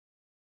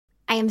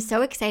I am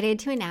so excited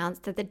to announce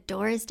that the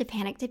doors to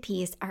Panic to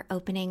Peace are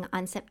opening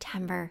on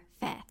September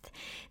 5th.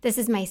 This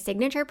is my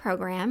signature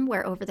program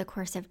where over the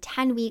course of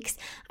 10 weeks,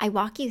 I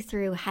walk you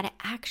through how to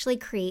actually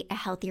create a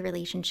healthy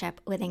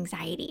relationship with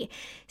anxiety,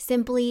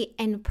 simply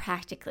and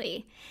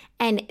practically.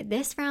 And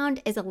this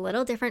round is a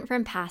little different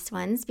from past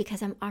ones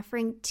because I'm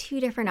offering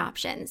two different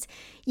options.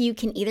 You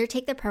can either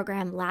take the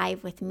program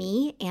live with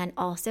me and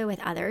also with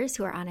others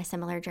who are on a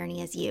similar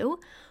journey as you,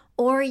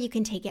 or you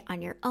can take it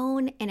on your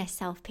own in a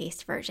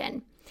self-paced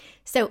version.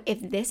 So if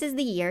this is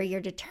the year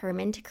you're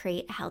determined to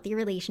create a healthy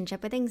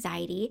relationship with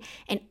anxiety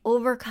and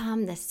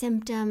overcome the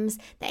symptoms,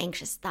 the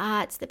anxious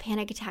thoughts, the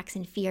panic attacks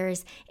and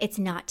fears, it's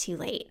not too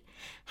late.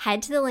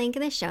 Head to the link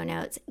in the show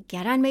notes,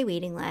 get on my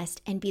waiting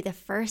list, and be the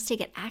first to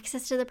get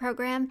access to the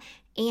program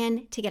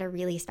and to get a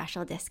really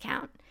special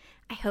discount.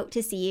 I hope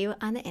to see you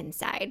on the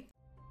inside.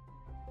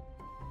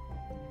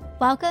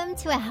 Welcome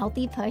to a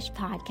Healthy Push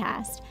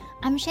podcast.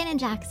 I'm Shannon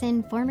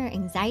Jackson, former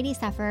anxiety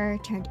sufferer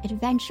turned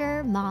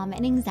adventure mom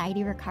and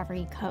anxiety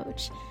recovery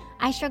coach.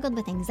 I struggled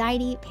with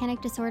anxiety,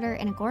 panic disorder,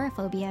 and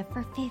agoraphobia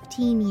for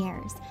 15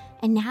 years.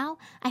 And now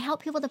I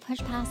help people to push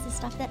past the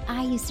stuff that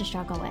I used to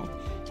struggle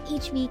with.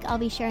 Each week, I'll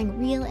be sharing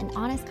real and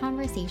honest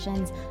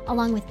conversations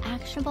along with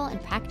actionable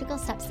and practical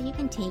steps that you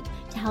can take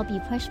to help you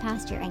push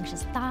past your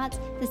anxious thoughts,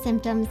 the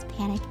symptoms,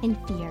 panic, and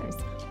fears.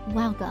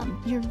 Welcome.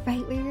 You're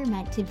right where you're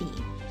meant to be.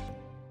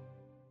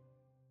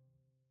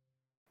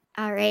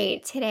 All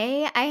right,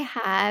 today I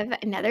have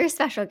another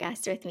special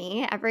guest with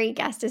me. Every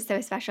guest is so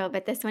special,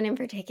 but this one in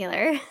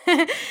particular.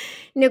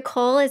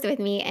 Nicole is with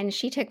me, and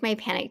she took my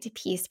Panic to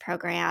Peace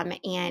program,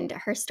 and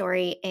her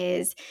story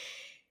is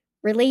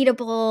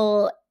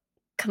relatable,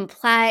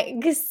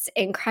 complex,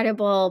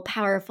 incredible,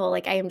 powerful.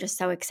 Like, I am just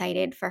so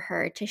excited for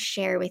her to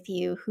share with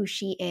you who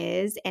she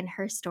is and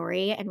her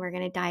story, and we're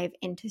going to dive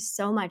into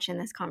so much in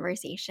this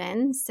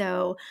conversation.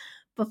 So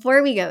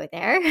before we go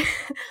there,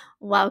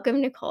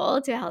 welcome,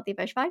 Nicole, to a Healthy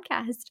Push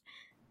podcast.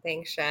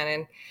 Thanks,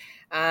 Shannon.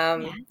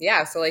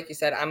 So like you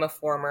said, I'm a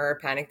former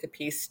Panic to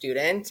Peace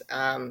student.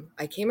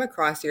 I came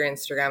across your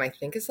Instagram, I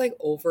think it's like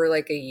over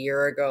like a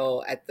year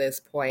ago at this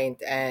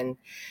point, and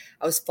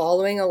I was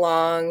following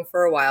along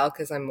for a while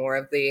because I'm more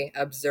of the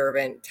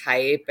observant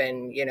type,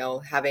 and, you know,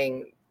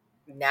 having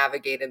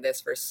navigated this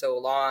for so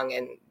long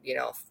and, you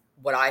know,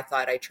 what I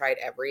thought I tried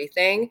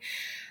everything.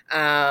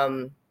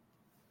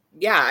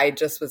 I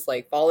just was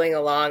like following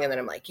along, and then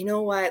I'm like, you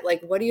know what,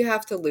 like, what do you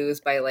have to lose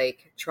by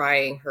like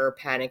trying her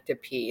Panic to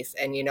Peace?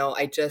 And, you know,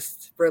 I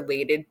just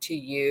related to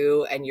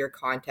you and your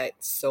content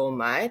so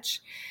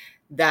much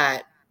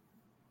that,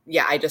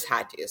 I just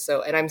had to.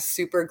 So, and I'm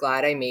super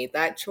glad I made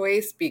that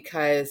choice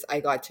because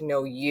I got to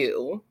know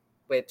you,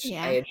 which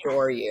I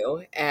adore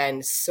you,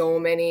 and so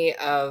many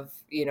of,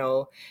 you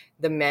know,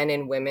 the men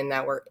and women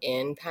that were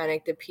in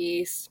Panic to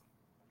Peace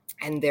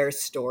and their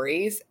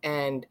stories.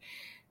 And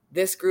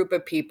this group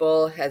of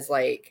people has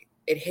like,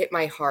 it hit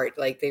my heart.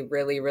 Like they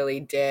really, really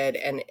did.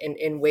 And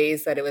in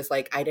ways that it was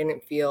like, I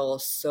didn't feel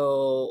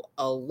so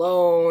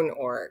alone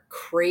or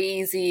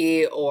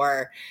crazy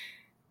or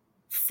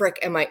frick,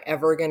 am I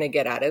ever going to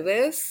get out of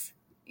this?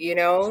 You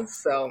know?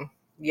 So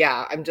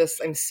yeah,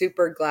 I'm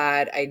super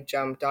glad I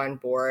jumped on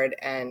board.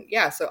 And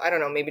so I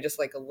don't know, maybe just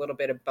like a little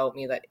bit about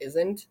me that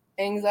isn't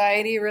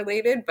anxiety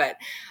related, but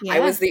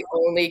I was the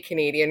only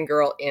Canadian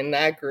girl in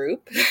that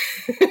group.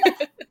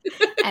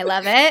 I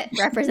love it.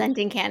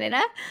 Representing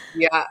Canada.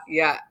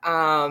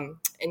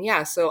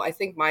 So I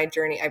think my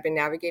journey, I've been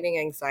navigating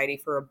anxiety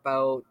for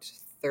about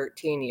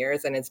 13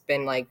 years, and it's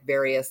been like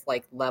various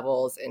like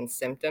levels and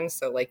symptoms.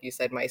 So like you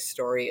said, my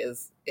story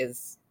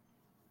is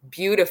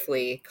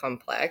beautifully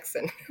complex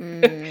and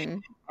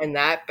and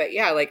that, but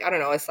like, I don't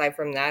know, aside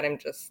from that,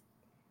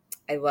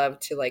 I love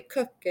to like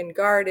cook and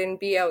garden,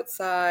 be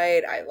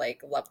outside. I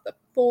like love the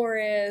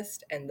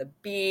forest and the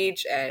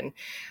beach. And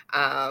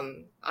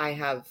I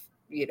have,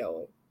 you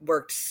know,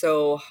 worked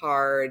so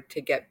hard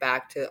to get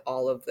back to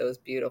all of those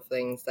beautiful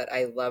things that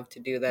I love to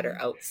do that are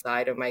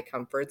outside of my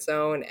comfort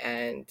zone.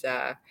 And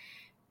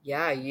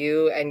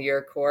you and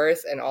your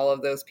course and all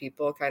of those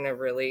people kind of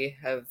really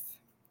have,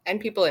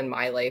 and people in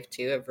my life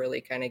too, have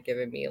really kind of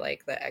given me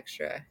like the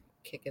extra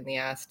kick in the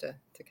ass to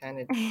kind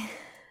of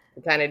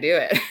do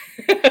it.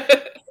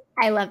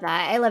 I love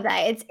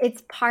that.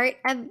 It's part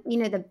of, you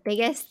know, the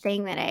biggest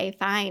thing that I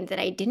find that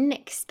I didn't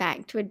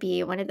expect would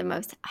be one of the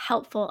most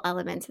helpful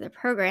elements of the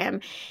program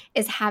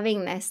is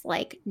having this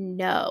like,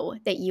 know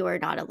that you are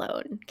not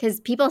alone. Because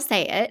people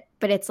say it,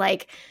 but it's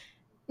like,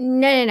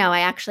 no,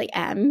 I actually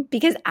am,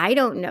 because I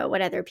don't know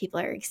what other people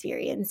are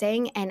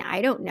experiencing. And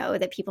I don't know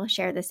that people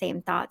share the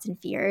same thoughts and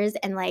fears.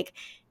 And like,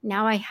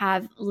 now I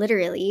have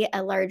literally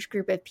a large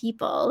group of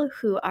people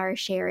who are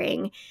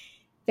sharing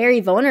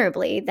very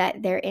vulnerably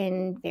that they're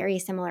in very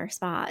similar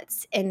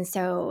spots. And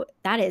so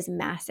that is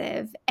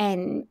massive.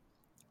 And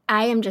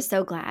I am just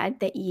so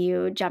glad that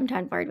you jumped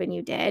on board when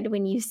you did.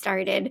 When you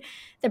started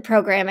the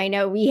program, I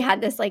know we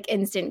had this like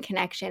instant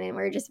connection, and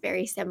we're just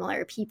very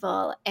similar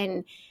people.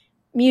 And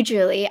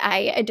mutually, I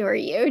adore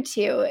you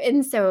too.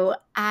 And so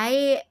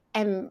I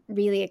am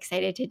really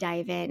excited to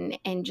dive in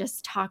and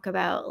just talk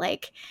about,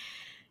 like,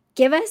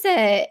 give us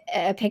a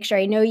picture.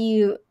 I know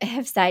you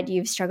have said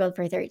you've struggled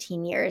for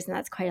 13 years, and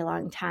that's quite a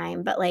long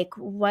time, but, like,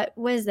 what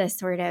was the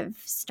sort of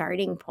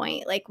starting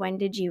point? Like, when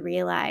did you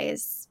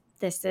realize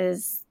this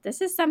is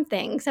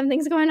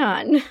something's going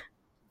on?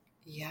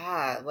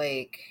 Yeah,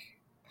 like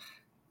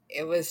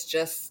it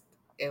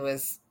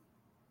was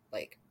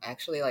like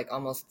actually like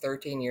almost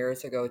 13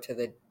 years ago to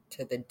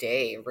the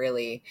day,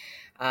 really.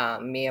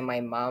 Me and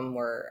my mom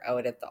were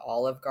out at the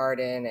Olive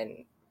Garden,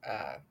 and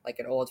like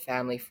an old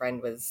family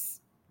friend was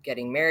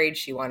getting married.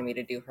 She wanted me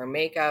to do her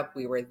makeup.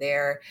 We were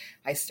there.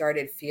 I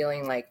started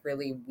feeling like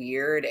really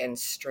weird and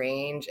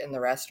strange in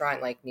the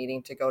restaurant, like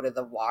needing to go to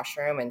the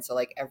washroom. And so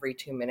like every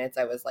 2 minutes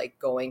I was like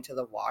going to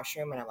the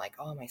washroom, and I'm like,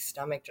 oh, my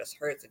stomach just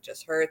hurts. It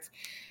just hurts.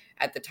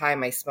 At the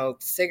time I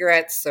smoked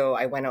cigarettes, so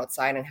I went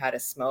outside and had a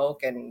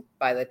smoke, and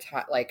by the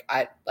time like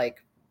I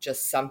like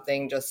just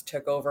something just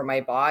took over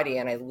my body,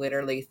 and I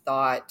literally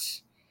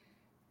thought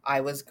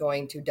I was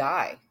going to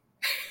die.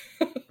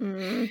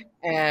 Mm,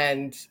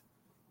 And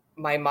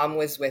my mom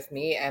was with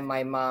me, and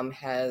my mom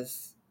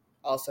has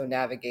also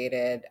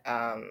navigated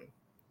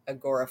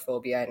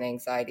agoraphobia and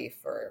anxiety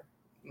for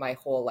my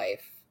whole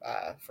life,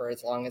 for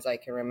as long as I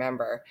can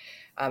remember.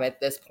 At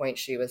this point,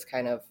 she was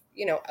kind of,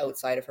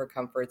 outside of her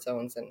comfort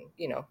zones and,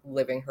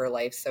 living her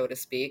life, so to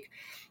speak.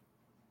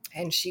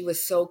 And she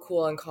was so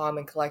cool and calm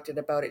and collected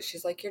about it.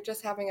 She's like, "You're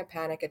just having a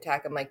panic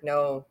attack." I'm like,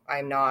 "No,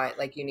 I'm not.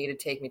 Like, you need to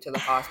take me to the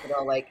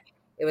hospital." Like,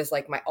 it was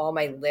like all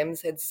my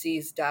limbs had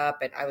seized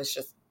up, and I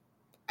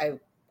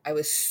I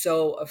was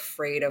so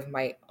afraid of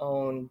my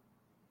own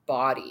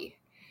body.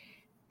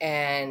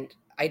 And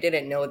I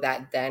didn't know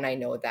that then. I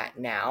know that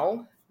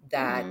now,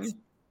 that mm,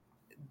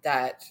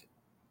 that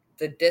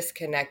the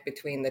disconnect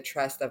between the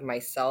trust of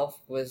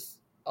myself was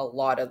a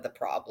lot of the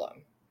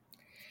problem.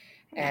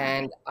 yeah.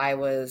 And I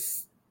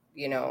was,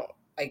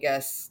 I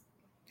guess,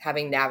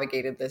 having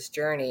navigated this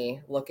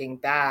journey, looking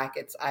back,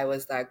 I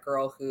was that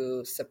girl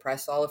who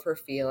suppressed all of her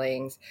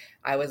feelings.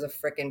 I was a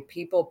freaking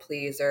people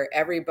pleaser.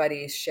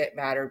 Everybody's shit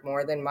mattered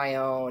more than my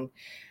own.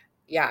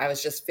 Yeah, I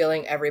was just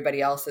filling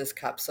everybody else's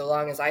cup. So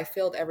long as I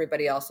filled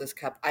everybody else's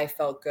cup, I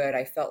felt good.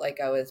 I felt like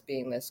I was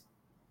being this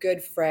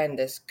good friend,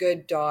 this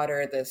good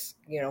daughter, this,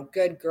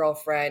 good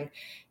girlfriend,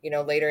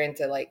 later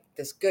into like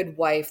this good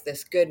wife,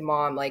 this good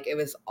mom. Like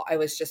I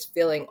was just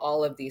filling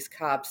all of these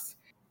cups,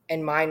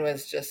 and mine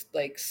was just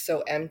like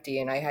so empty.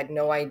 And I had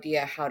no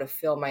idea how to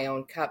fill my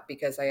own cup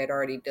because I had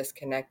already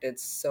disconnected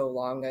so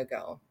long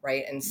ago.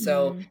 Right. And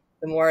so Mm,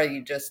 the more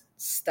you just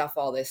stuff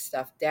all this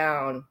stuff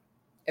down,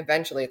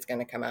 eventually it's going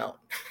to come out.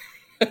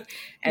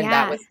 And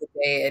that yeah. was the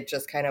day it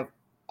just kind of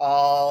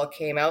all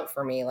came out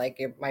for me. Like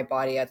my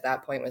body at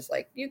that point was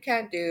like, you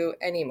can't do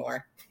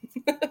anymore.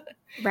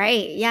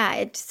 Right. Yeah.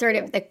 It sort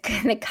of the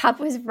cup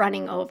was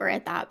running over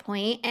at that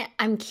point. And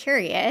I'm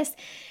curious.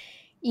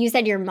 You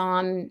said your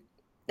mom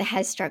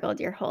has struggled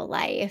your whole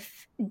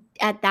life.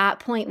 At that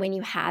point, when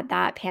you had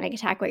that panic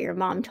attack, what your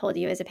mom told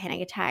you is a panic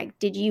attack,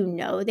 did you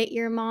know that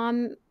your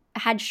mom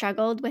had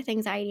struggled with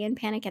anxiety and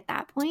panic at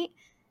that point?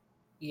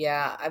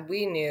 Yeah,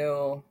 we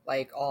knew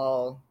like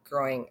all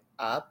growing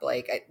up,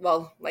 like,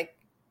 like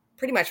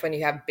pretty much when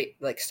you have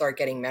like start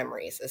getting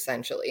memories,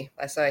 essentially.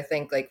 So I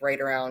think like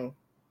right around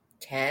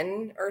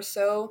 10 or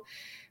so,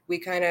 we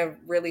kind of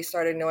really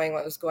started knowing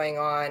what was going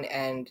on.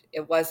 And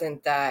it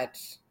wasn't that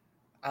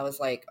I was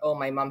like, oh,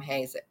 my mom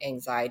has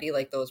anxiety.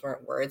 Like those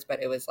weren't words,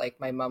 but it was like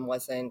my mom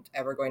wasn't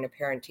ever going to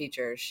parent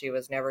teachers. She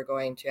was never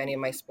going to any of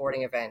my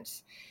sporting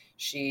events.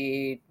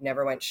 She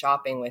never went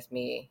shopping with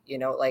me,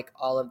 like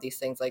all of these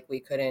things. Like we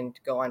couldn't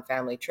go on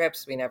family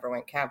trips. We never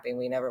went camping.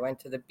 We never went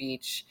to the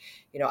beach.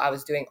 I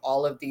was doing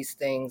all of these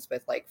things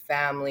with like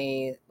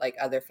family, like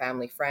other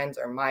family friends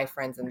or my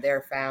friends and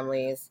their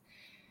families.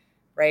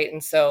 Right.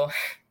 And so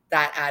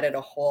that added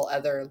a whole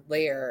other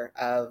layer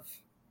of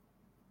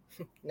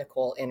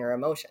Nicole inner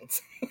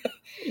emotions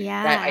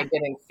that I Yeah.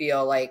 didn't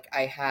feel like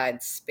I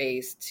had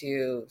space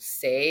to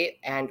say.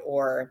 And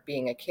or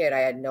being a kid, I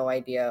had no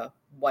idea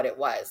what it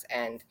was.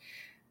 And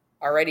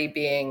already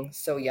being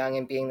so young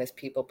and being this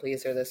people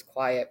pleaser, this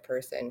quiet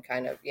person,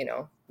 kind of,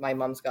 my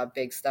mom's got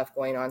big stuff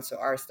going on, so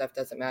our stuff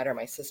doesn't matter.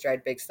 My sister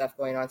had big stuff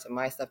going on, so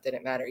my stuff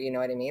didn't matter. You know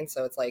what I mean?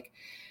 So it's like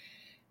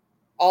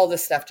all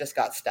this stuff just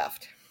got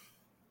stuffed.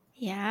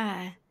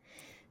 Yeah.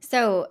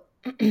 So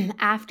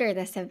after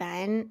this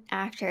event,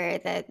 after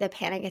the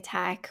panic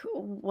attack,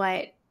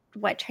 what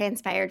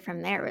transpired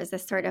from there? Was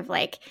this sort of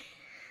like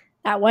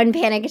that one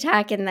panic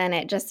attack and then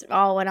it just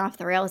all went off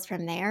the rails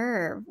from there,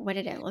 or what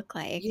did it look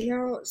like?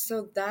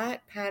 So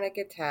that panic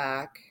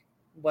attack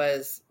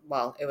was,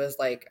 well, it was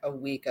like a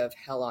week of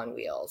hell on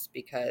wheels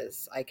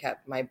because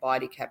my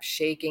body kept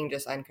shaking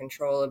just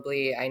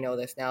uncontrollably. I know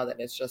this now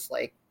that it's just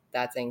like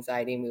that's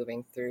anxiety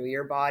moving through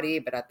your body.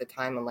 But at the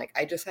time, I'm like,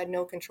 I just had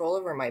no control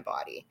over my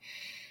body.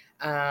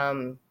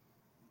 Um,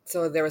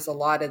 so there was a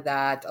lot of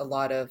that, a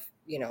lot of,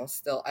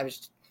 still,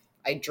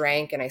 I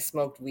drank and I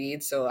smoked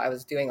weed. So I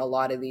was doing a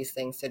lot of these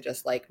things to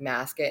just like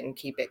mask it and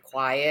keep it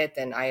quiet.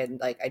 And I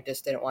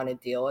just didn't want to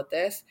deal with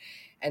this.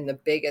 And the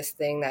biggest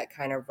thing that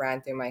kind of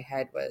ran through my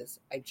head was,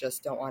 I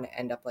just don't want to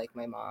end up like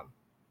my mom.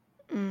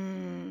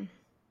 Mm.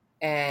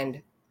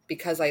 And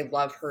because I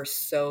love her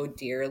so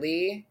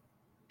dearly,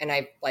 and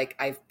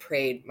I've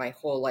prayed my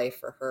whole life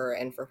for her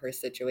and for her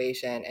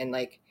situation, and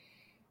like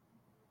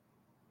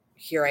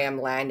here I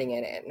am landing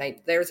in it.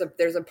 And there's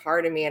a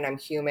part of me, and I'm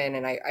human,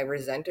 and I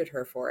resented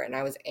her for it, and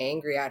I was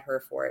angry at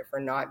her for it, for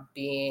not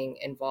being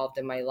involved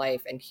in my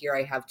life. And here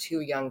I have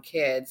two young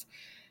kids.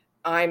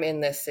 I'm in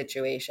this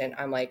situation.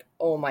 I'm like,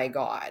 oh my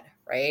God,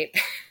 right?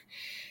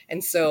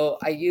 And so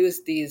I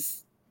used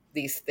these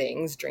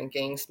things,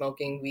 drinking,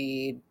 smoking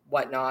weed,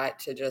 whatnot,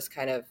 to just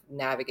kind of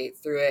navigate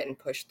through it and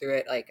push through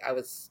it. Like I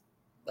was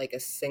like a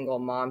single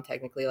mom,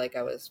 technically, like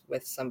I was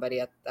with somebody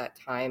at that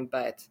time,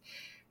 but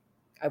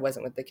I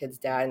wasn't with the kid's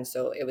dad. And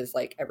so it was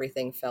like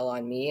everything fell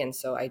on me. And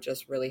so I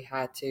just really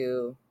had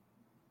to,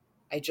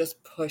 I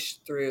just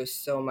pushed through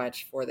so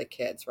much for the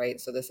kids, right?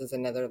 So this is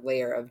another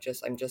layer of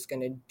just, I'm just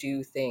going to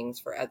do things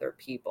for other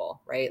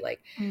people, right?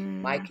 Like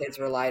my Mm. kids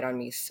relied on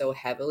me so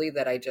heavily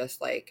that I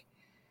just like,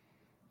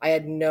 I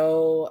had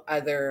no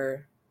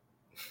other,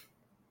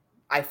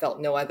 I felt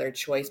no other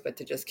choice but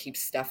to just keep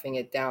stuffing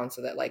it down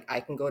so that like I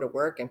can go to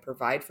work and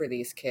provide for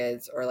these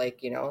kids, or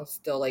like, you know,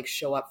 still like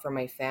show up for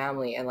my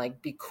family and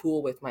like be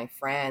cool with my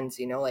friends,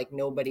 you know, like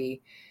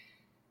nobody,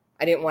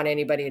 I didn't want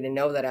anybody to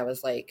know that I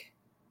was like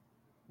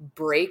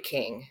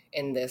breaking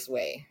in this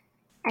way.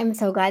 I'm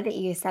so glad that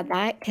you said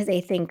that because I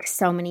think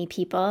so many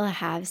people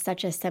have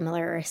such a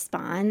similar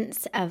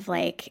response of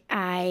like,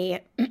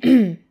 I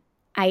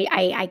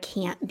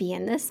can't be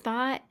in this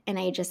spot and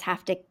I just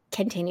have to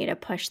continue to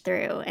push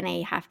through and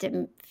I have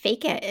to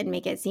fake it and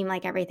make it seem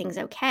like everything's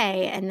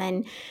okay. And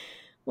then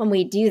when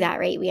we do that,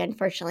 right, we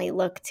unfortunately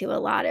look to a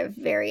lot of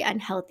very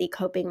unhealthy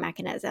coping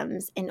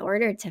mechanisms in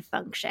order to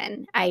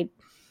function.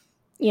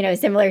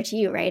 Similar to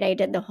you, right? I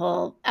did the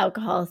whole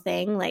alcohol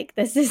thing. Like,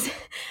 this is,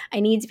 I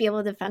need to be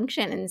able to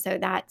function. And so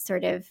that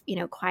sort of,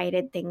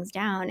 quieted things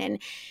down.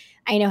 And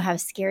I know how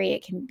scary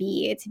it can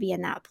be to be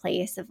in that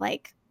place of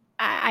like,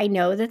 I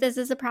know that this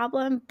is a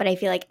problem, but I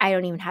feel like I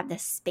don't even have the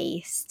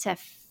space to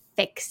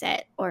fix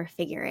it or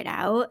figure it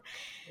out.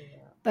 Yeah.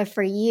 But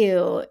for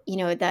you,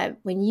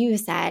 when you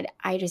said,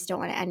 I just don't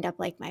want to end up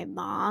like my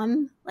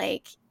mom,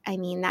 like, I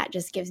mean, that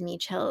just gives me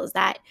chills.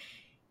 That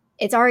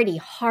it's already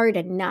hard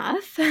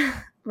enough,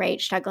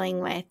 right? Struggling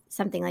with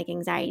something like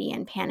anxiety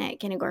and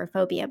panic and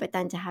agoraphobia, but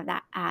then to have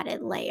that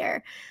added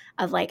layer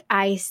of like,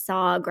 I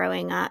saw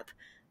growing up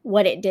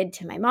what it did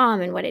to my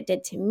mom and what it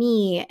did to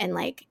me. And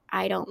like,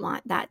 I don't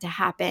want that to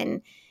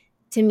happen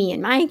to me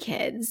and my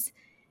kids.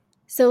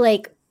 So,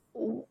 like,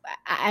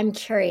 I'm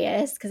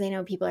curious because I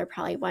know people are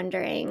probably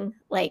wondering,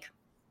 like,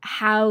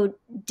 how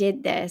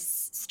did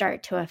this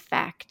start to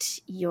affect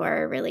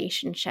your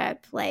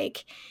relationship?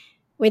 Like,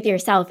 with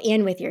yourself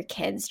and with your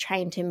kids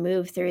trying to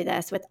move through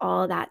this with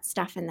all that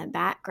stuff in the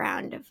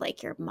background of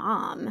like your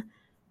mom.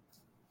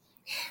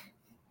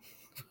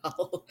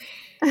 Well,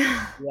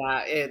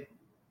 yeah,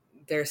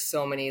 there's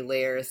so many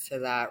layers to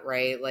that,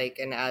 right? Like,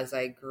 and as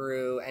I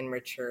grew and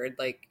matured,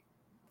 like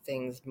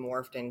things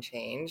morphed and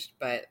changed,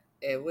 but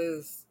it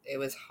was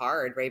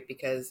hard, right?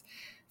 Because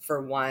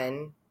for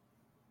one,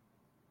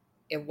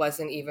 it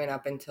wasn't even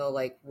up until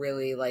like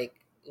really like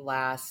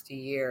last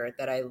year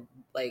that I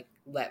like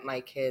let my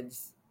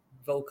kids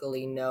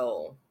vocally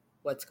know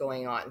what's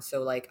going on.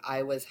 So like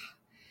I was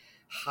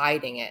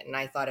hiding it, and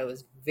I thought I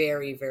was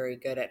very very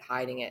good at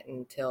hiding it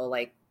until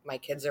like my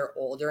kids are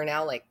older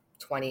now, like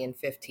 20 and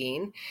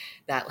 15,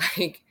 that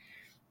like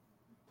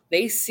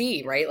they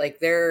see, right? Like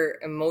they're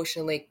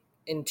emotionally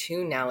in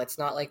tune now. It's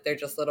not like they're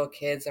just little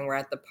kids and we're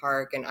at the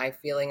park and I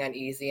feeling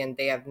uneasy and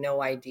they have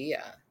no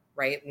idea,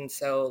 right? And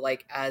so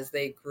like as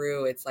they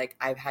grew, it's like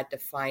I've had to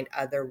find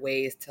other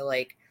ways to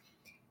like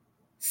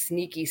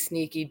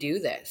sneaky do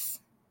this,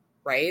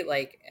 right?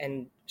 Like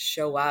and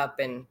show up.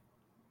 And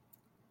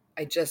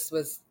I just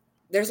was,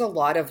 there's a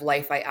lot of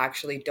life I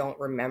actually don't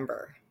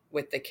remember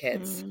with the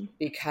kids Mm.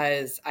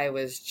 because I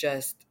was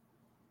just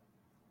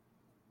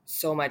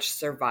so much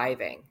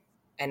surviving.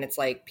 And it's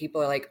like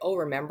people are like, oh,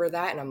 remember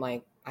that? And I'm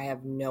like, I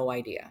have no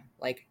idea,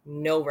 like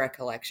no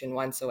recollection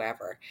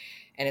whatsoever.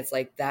 And it's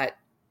like that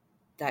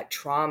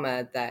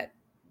trauma that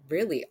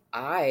really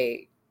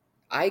I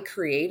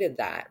created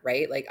that,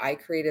 right? Like I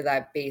created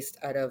that based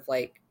out of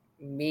like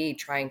me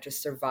trying to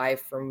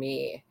survive for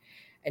me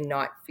and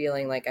not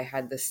feeling like I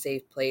had this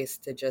safe place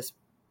to just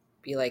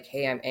be like,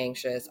 hey, I'm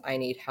anxious, I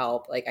need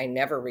help. Like I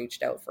never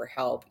reached out for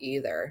help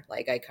either.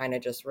 Like I kind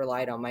of just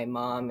relied on my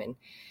mom and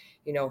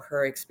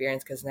her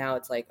experience, because now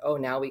it's like, oh,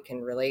 now we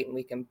can relate and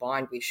we can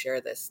bond, we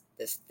share this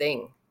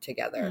thing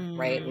together,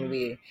 right? And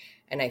Mm.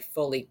 I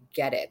fully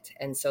get it.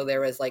 And so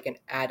there was like an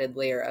added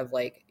layer of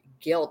like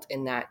guilt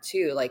in that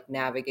too, like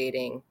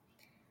navigating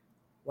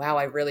wow,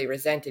 I really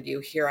resented you.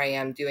 Here I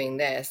am doing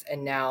this.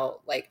 And now,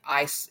 like,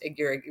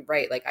 you're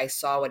right. Like, I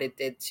saw what it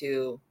did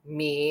to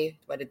me,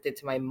 what it did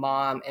to my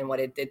mom, and what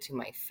it did to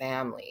my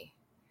family.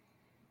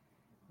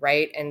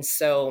 Right. And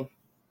so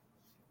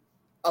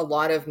a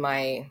lot of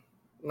my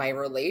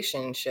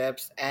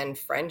relationships and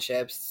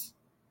friendships,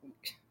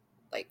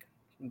 like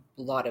a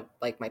lot of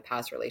like my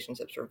past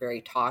relationships were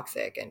very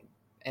toxic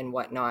and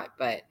whatnot.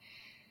 But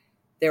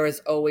there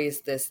was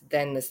always this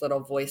little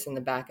voice in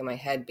the back of my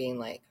head being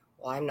like,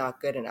 well, I'm not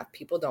good enough.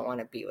 People don't want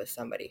to be with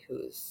somebody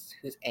who's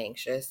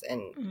anxious.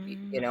 And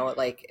Mm.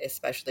 like,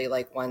 especially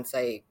like once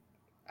I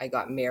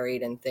got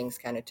married and things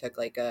kind of took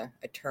like a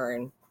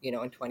turn, in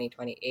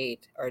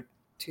 2028 or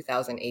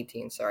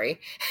 2018, sorry.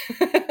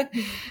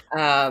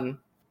 um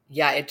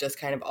yeah, it just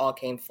kind of all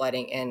came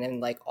flooding in, and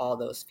like all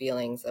those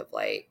feelings of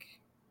like,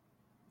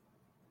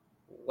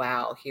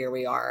 wow, here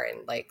we are,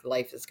 and like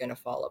life is going to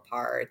fall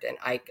apart, and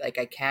I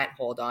can't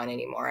hold on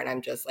anymore, and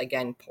I'm just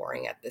again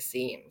pouring at the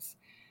seams.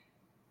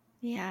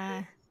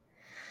 Yeah.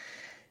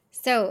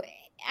 So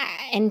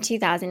in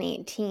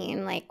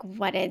 2018, like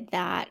what did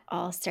that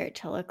all start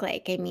to look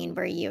like? I mean,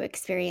 were you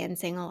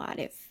experiencing a lot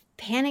of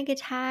panic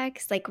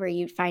attacks? Like, were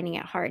you finding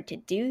it hard to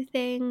do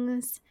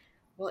things?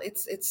 Well,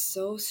 it's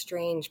so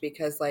strange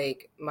because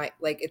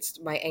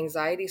my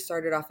anxiety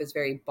started off as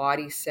very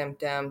body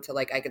symptom to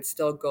like I could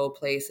still go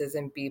places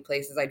and be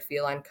places, I'd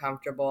feel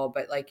uncomfortable,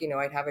 but like,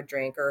 I'd have a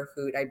drink or a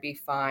hoot, I'd be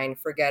fine,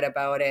 forget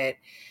about it,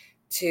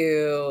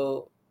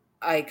 to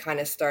I kind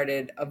of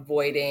started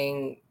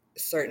avoiding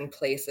certain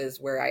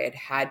places where I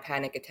had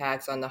panic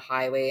attacks on the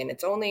highway, and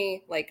it's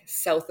only like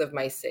south of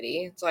my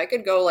city. So I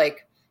could go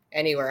like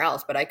anywhere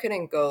else, but I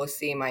couldn't go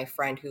see my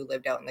friend who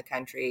lived out in the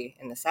country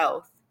in the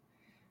south,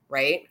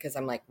 right? Because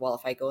I'm like, well,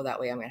 if I go that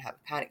way, I'm going to have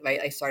a panic.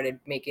 I started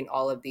making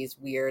all of these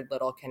weird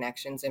little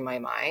connections in my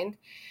mind.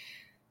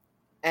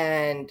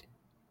 And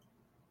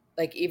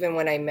like, even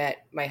when I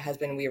met my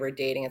husband, we were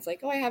dating, it's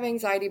like, oh, I have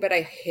anxiety, but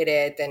I hid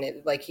it. And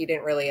it, like, he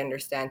didn't really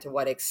understand to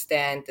what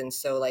extent. And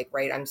so, like,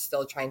 right, I'm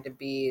still trying to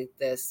be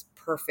this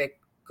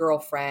perfect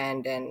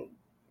girlfriend and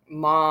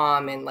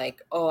mom, and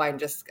like, oh, I'm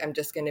just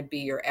going to be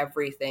your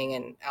everything.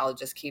 And I'll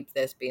just keep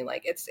this being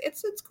like, it's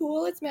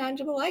cool. It's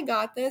manageable. I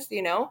got this.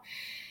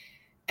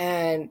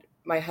 And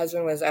my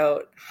husband was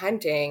out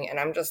hunting, and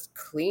I'm just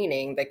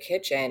cleaning the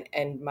kitchen,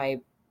 and my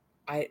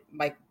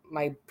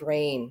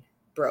brain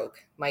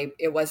broke.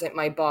 It wasn't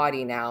my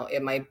body now,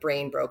 my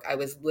brain broke. I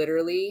was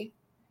literally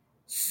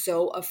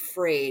so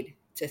afraid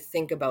to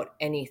think about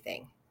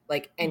anything.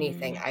 Like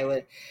anything.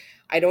 Mm.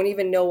 I don't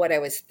even know what I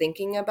was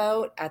thinking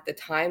about at the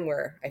time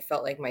where I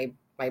felt like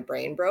my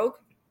brain broke,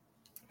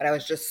 but I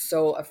was just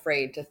so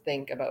afraid to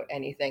think about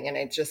anything. And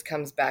it just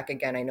comes back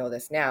again, I know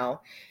this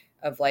now,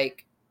 of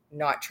like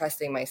not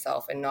trusting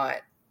myself and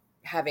not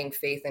having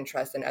faith and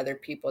trust in other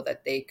people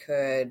that they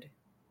could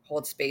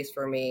hold space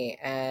for me,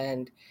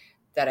 and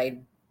that I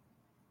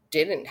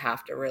didn't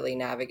have to really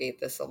navigate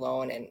this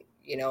alone. And,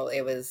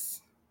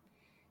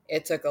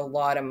 it took a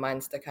lot of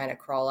months to kind of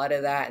crawl out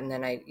of that. And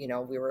then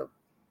we were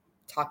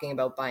talking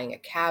about buying a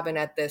cabin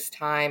at this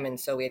time. And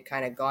so we had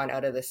kind of gone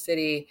out of the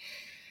city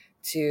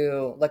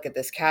to look at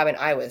this cabin.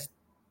 I was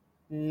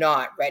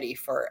not ready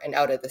for an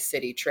out of the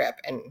city trip.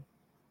 And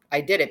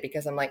I did it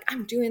because I'm like,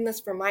 I'm doing this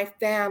for my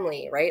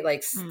family, right?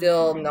 Like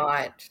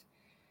Mm.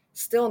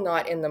 still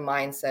not in the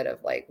mindset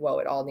of like, whoa,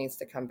 it all needs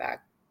to come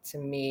back to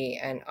me,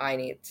 and I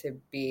need to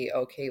be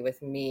okay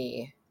with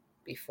me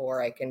before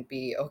I can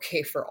be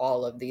okay for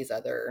all of these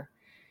other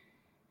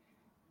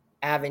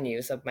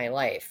avenues of my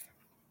life.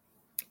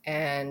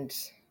 And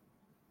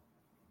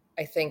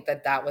I think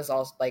that was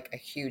also like a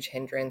huge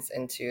hindrance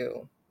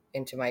into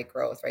my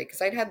growth, right?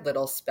 Because I'd had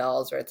little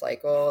spells where it's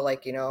like, oh,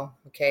 like,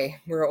 okay,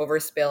 we're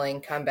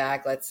overspilling, come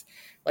back, let's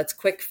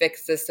quick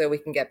fix this so we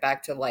can get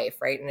back to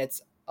life, right? And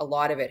it's a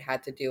lot of it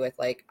had to do with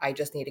like, I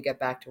just need to get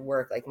back to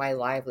work, like my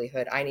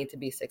livelihood, I need to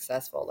be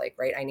successful, like,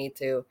 right, I need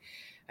to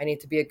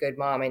be a good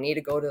mom, I need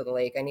to go to the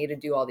lake, I need to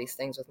do all these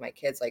things with my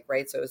kids, like,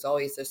 right? So it was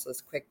always just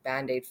this quick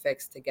band-aid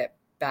fix to get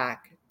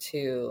back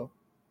to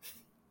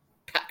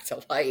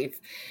life.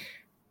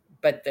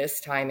 But this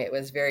time it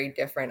was very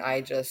different.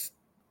 I just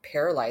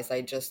paralyzed.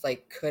 I just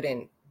like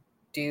couldn't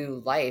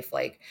do life.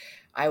 Like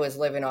I was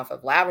living off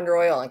of lavender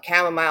oil and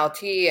chamomile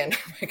tea, and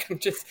like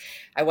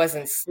I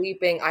wasn't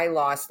sleeping. I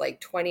lost like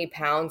 20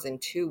 pounds in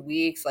 2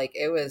 weeks. Like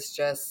it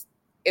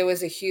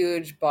was a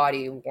huge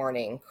body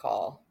warning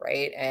call,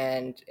 right?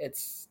 And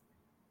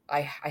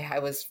I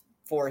was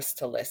forced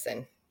to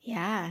listen.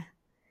 Yeah.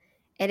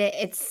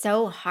 It's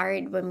so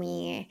hard when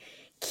we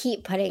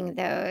keep putting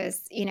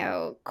those,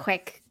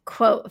 quick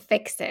quote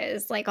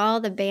fixes, like all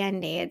the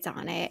band-aids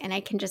on it, and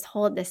I can just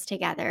hold this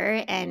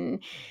together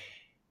and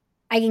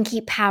I can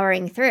keep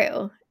powering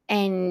through.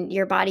 And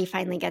your body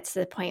finally gets to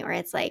the point where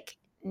it's like,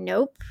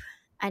 nope,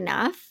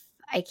 enough.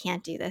 I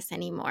can't do this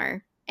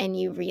anymore. And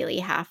you really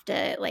have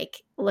to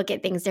like look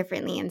at things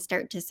differently and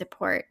start to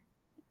support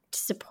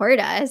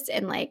us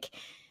and like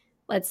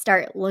let's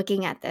start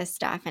looking at this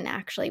stuff and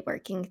actually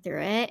working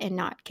through it and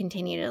not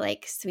continue to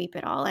like sweep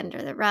it all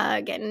under the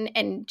rug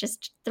and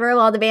just throw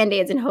all the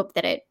band-aids and hope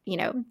that it,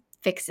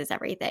 fixes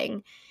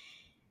everything.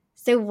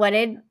 So what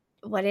did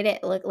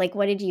it look like?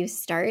 What did you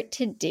start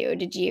to do?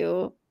 Did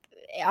you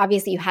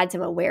obviously you had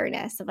some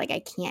awareness of like I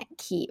can't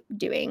keep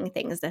doing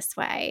things this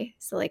way.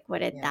 So like what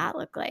did Yeah. that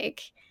look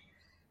like?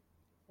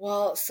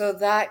 Well, so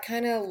that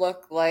kind of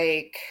looked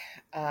like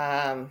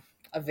a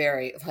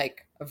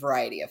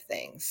variety of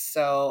things.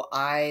 So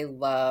I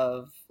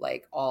love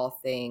like all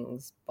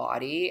things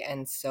body.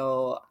 And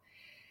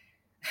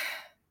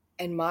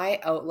my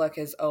outlook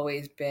has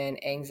always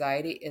been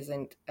anxiety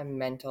isn't a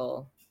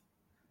mental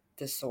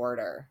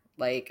disorder.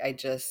 Like it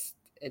just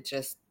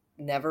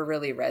never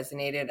really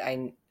resonated.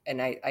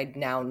 I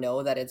now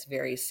know that it's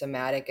very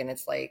somatic, and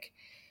it's like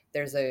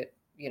there's a,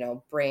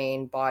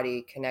 brain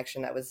body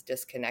connection that was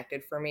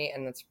disconnected for me,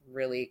 and that's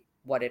really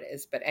what it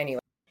is. But anyway.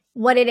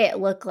 What did it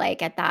look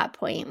like at that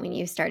point when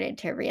you started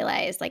to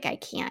realize like I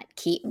can't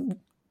keep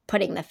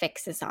putting the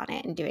fixes on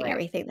it and doing Right.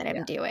 everything that I'm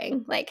Yeah.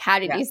 doing? Like how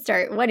did Yeah. you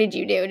start? What did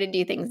you do to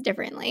do things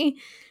differently?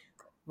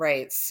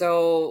 Right.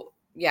 So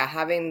yeah,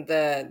 having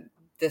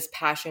this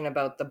passion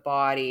about the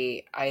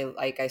body,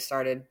 I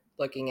started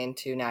looking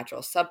into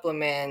natural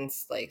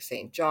supplements like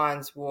St.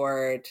 John's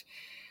wort,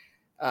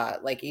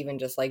 like even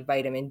just like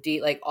vitamin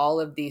D, like all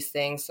of these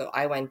things. So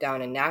I went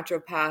down a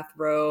naturopath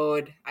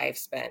road. I've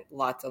spent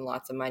lots and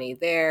lots of money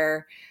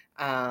there.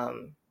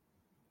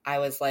 I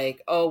was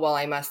like, oh, well,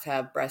 I must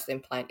have breast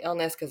implant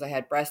illness because I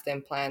had breast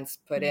implants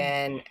put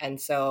in.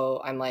 And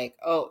so I'm like,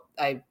 oh,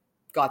 I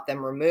got them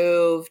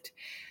removed.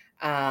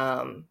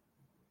 Um,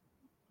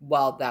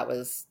 well, that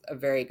was a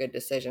very good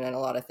decision, and a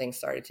lot of things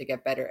started to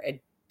get better.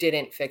 It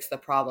didn't fix the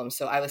problem.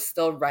 So I was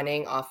still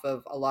running off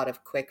of a lot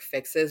of quick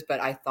fixes, but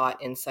I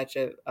thought in such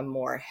a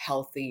more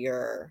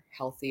healthier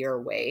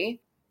way.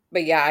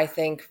 But yeah, I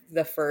think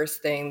the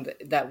first thing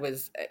that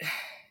was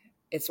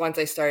it's once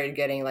I started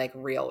getting like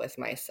real with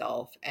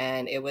myself,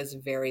 and it was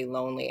very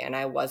lonely, and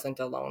I wasn't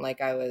alone. Like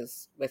I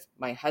was with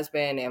my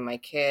husband and my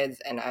kids,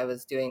 and I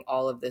was doing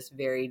all of this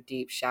very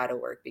deep shadow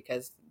work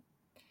because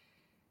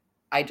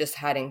I just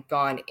hadn't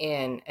gone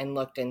in and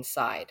looked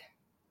inside.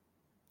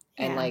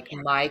 And Yeah. like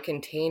my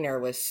container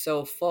was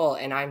so full,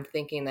 and I'm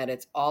thinking that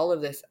it's all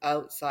of this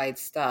outside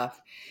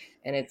stuff,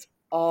 and it's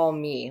all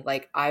me.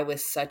 Like I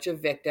was such a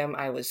victim.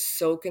 I was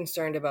so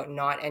concerned about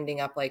not ending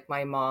up like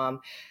my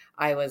mom.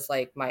 I was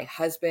like, my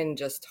husband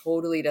just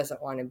totally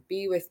doesn't want to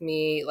be with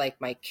me. Like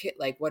my kid,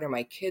 like what are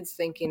my kids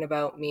thinking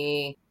about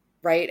me?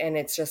 Right. And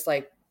it's just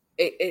like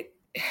it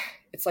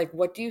it's like,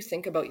 what do you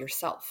think about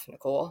yourself,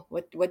 Nicole?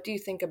 What do you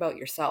think about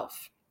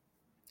yourself?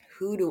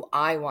 Who do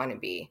I want to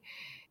be?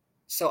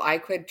 So I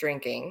quit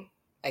drinking.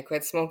 I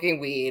quit smoking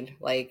weed.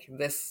 Like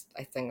this,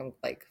 I think I'm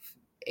like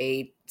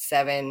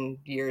 7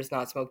 years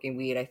not smoking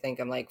weed. I think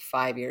I'm like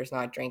 5 years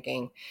not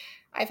drinking.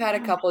 I've had a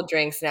Wow. couple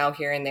drinks now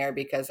here and there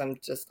because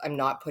I'm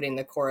not putting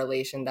the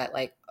correlation that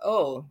like,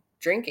 oh,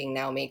 drinking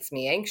now makes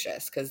me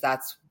anxious, because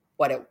that's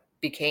what it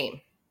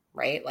became,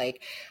 right?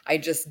 Like I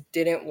just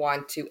didn't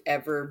want to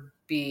ever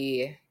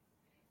be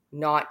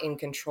not in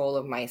control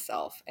of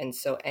myself. And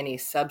so any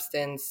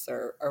substance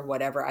or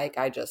whatever,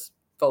 I just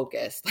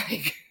focused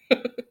like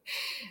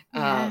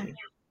Yeah. um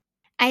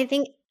I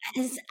think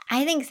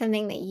I think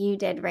something that you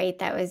did right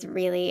that was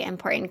really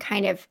important,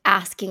 kind of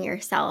asking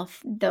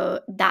yourself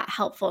that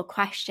helpful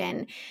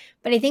question.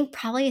 But I think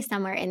probably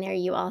somewhere in there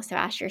you also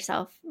asked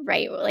yourself,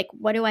 right, like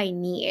what do I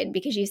need?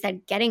 Because you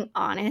said getting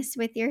honest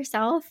with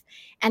yourself,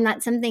 and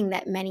that's something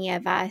that many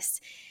of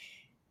us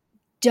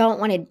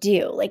don't want to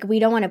do. Like we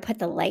don't want to put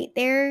the light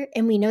there,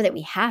 and we know that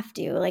we have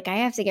to. Like I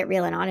have to get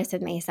real and honest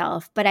with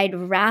myself, but I'd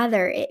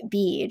rather it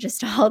be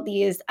just all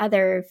these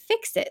other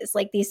fixes,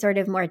 like these sort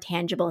of more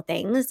tangible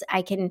things.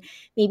 I can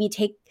maybe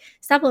take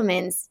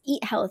supplements,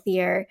 eat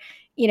healthier,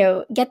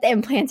 get the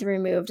implants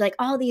removed, like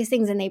all these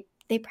things, and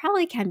they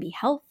probably can be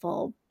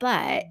helpful,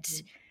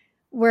 but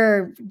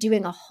we're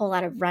doing a whole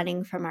lot of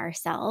running from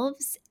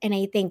ourselves. And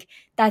I think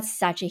that's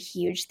such a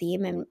huge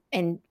theme.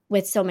 And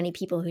with so many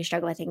people who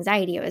struggle with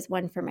anxiety, it was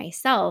one for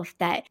myself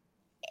that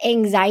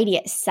anxiety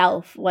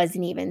itself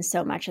wasn't even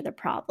so much of the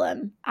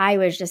problem. I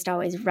was just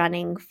always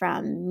running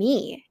from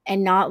me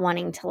and not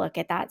wanting to look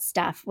at that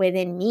stuff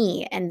within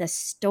me and the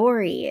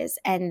stories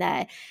and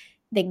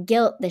the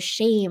guilt, the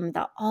shame,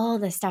 all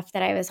the stuff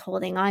that I was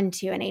holding on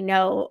to. And I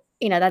know,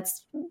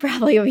 that's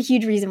probably a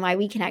huge reason why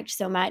we connect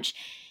so much.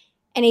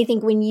 And I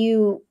think when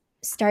you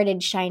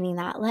started shining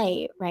that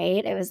light,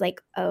 right, it was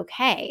like,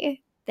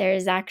 okay,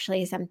 there's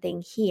actually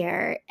something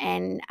here,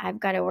 and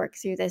I've got to work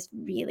through this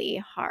really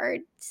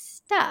hard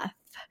stuff.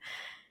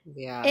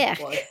 yeah,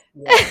 well, Ick.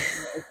 yeah,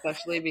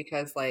 especially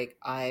because like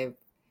I've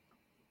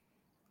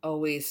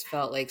always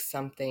felt like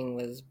something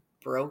was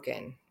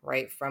broken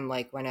right from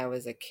like when I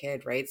was a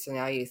kid, right? So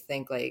now you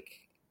think like,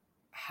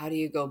 how do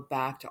you go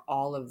back to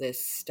all of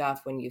this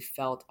stuff when you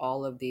felt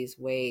all of these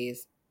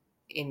ways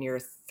in your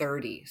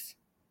 30s?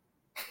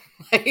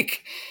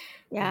 Like,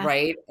 Yeah.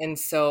 right. And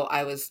so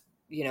I was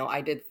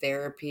I did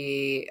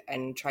therapy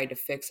and tried to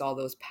fix all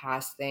those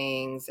past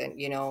things. And,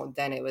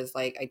 then it was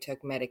like I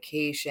took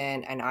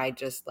medication and I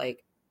just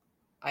like,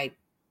 I,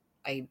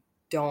 I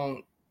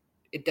don't,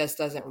 it just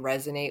doesn't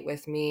resonate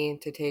with me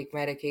to take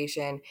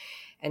medication,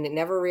 and it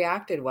never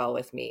reacted well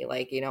with me.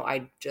 Like,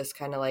 I just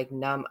kind of like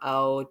numb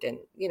out. And,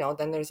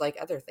 then there's like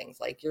other things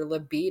like your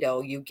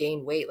libido, you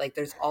gain weight. Like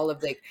there's all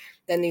of like,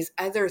 then these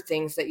other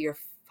things that you're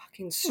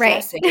fucking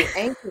Right. stressing and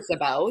anxious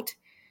about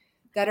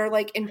that are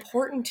like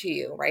important to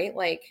you, right?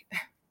 Like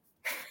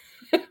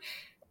who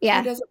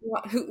Yeah. doesn't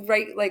want who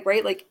right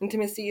like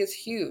intimacy is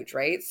huge,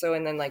 right? So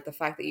and then like the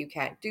fact that you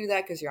can't do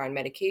that because you're on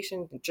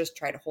medication, just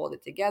try to hold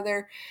it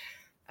together.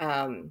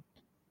 um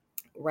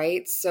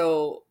right,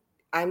 so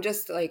I'm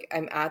just like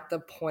I'm at the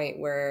point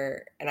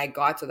where, and I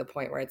got to the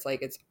point where it's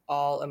like it's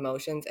all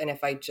emotions, and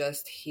if I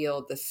just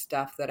healed the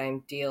stuff that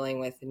I'm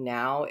dealing with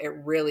now, it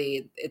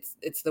really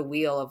it's the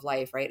wheel of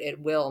life, right? It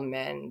will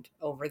mend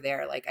over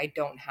there. Like I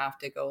don't have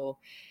to go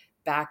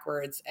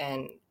backwards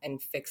and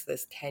fix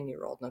this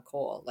 10-year-old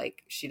Nicole.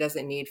 Like she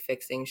doesn't need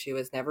fixing. She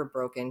was never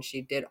broken.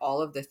 She did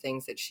all of the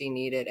things that she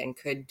needed and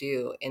could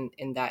do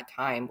in that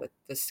time with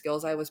the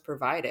skills I was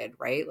provided,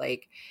 right?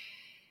 Like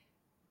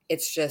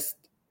it's just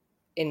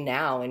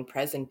in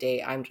present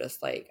day, I'm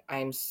just like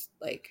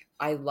like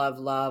I love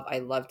love, I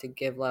love to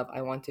give love,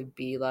 I want to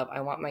be love,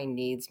 I want my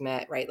needs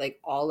met, right? Like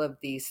all of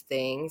these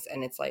things,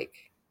 and it's like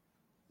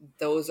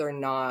those are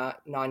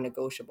not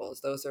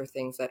non-negotiables. Those are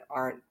things that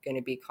aren't going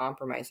to be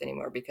compromised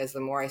anymore, because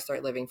the more I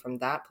start living from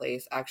that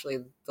place, actually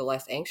the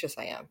less anxious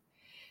I am,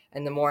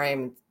 and the more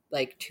I'm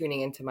like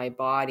tuning into my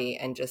body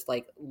and just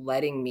like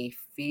letting me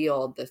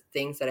feel the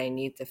things that I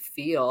need to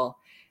feel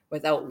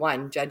without,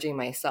 one, judging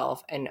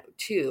myself, and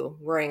two,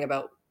 worrying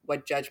about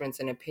what judgments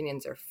and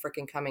opinions are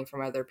freaking coming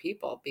from other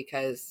people,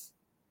 because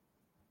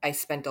I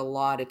spent a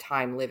lot of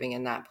time living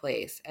in that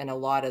place, and a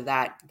lot of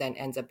that then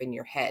ends up in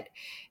your head,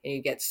 and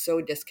you get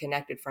so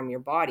disconnected from your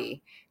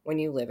body when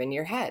you live in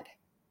your head.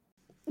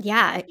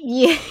 Yeah.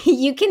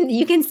 You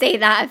can say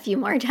that a few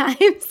more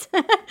times.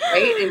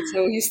 Right. And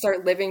so you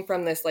start living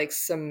from this like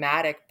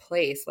somatic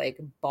place, like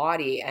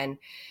body. And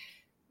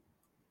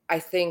I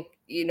think,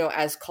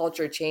 as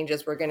culture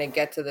changes, we're going to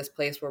get to this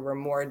place where we're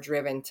more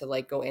driven to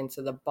like go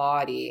into the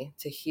body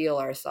to heal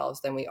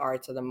ourselves than we are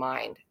to the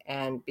mind.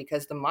 And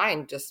because the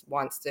mind just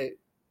wants to,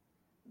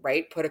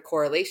 right, put a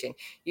correlation.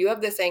 You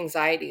have this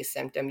anxiety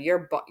symptom.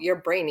 Your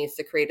brain needs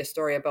to create a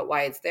story about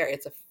why it's there.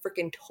 It's a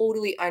freaking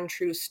totally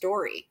untrue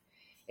story.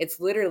 It's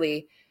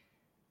literally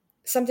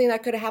something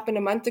that could have happened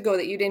a month ago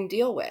that you didn't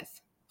deal with.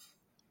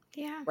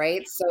 Yeah.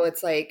 Right. So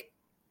it's like,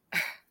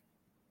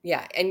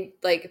 yeah. And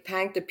like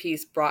Panic to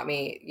Peace brought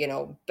me,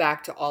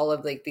 back to all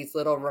of like these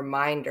little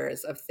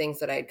reminders of things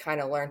that I'd kind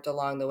of learned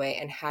along the way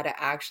and how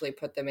to actually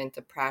put them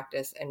into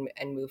practice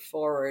and move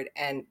forward.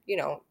 And,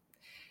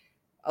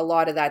 a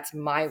lot of that's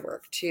my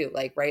work too.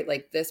 Like, right.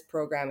 Like this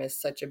program is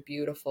such a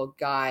beautiful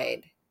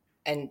guide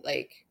and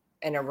like,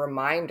 and a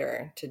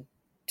reminder to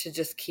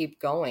just keep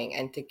going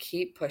and to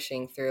keep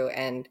pushing through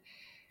and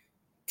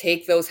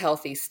take those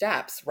healthy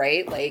steps,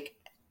 right? Like,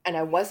 and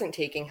I wasn't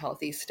taking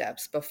healthy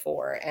steps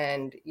before.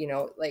 And,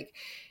 like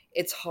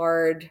it's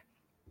hard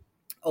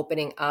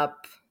opening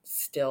up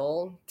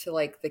still to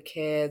like the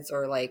kids,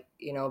 or like,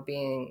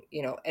 being,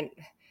 and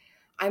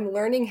I'm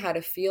learning how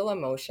to feel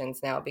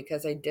emotions now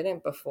because I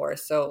didn't before.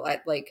 So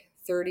at like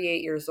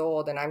 38 years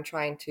old and I'm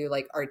trying to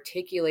like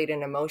articulate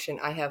an emotion,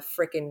 I have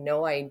freaking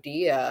no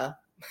idea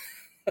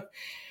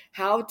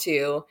how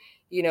to,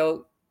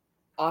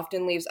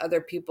 often leaves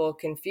other people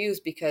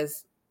confused,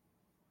 because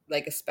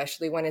like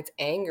especially when it's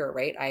anger,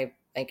 right? I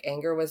like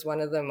anger was one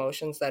of the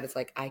emotions that it's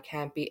like I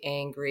can't be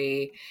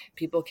angry,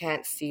 people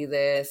can't see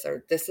this,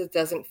 or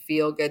doesn't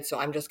feel good, so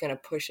I'm just going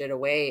to push it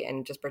away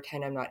and just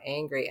pretend I'm not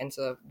angry. And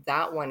so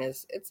that one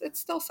is it's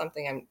still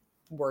something I'm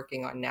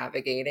working on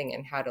navigating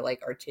and how to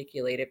like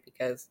articulate it,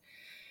 because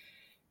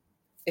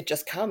it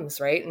just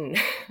comes, right? And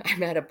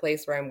I'm at a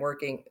place where I'm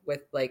working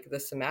with like the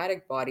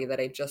somatic body, that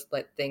I just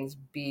let things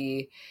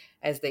be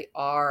as they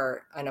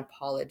are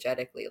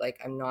unapologetically. Like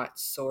I'm not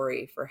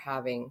sorry for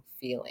having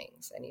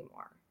feelings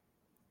anymore.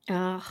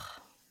 Oh,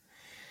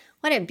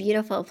 what a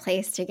beautiful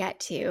place to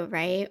get to,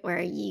 right?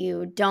 Where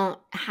you don't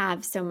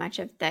have so much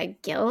of the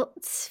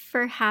guilt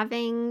for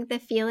having the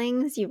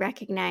feelings. You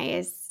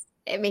recognize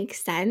it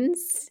makes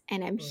sense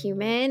and I'm Mhm.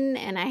 human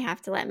and I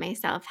have to let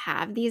myself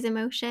have these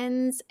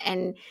emotions.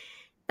 And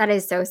that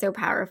is so, so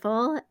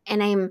powerful.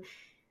 And I'm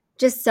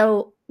just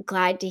so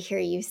glad to hear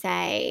you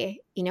say,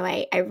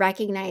 I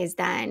recognize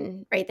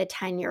then, right, the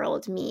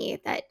 10-year-old me,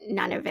 that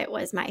none of it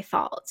was my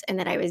fault and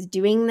that I was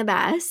doing the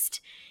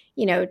best,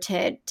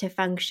 to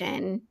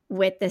function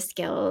with the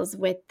skills,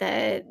 with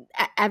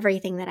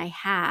everything that I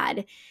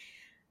had.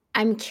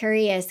 I'm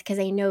curious because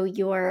I know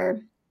your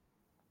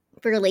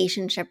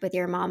relationship with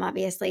your mom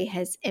obviously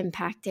has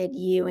impacted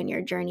you and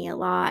your journey a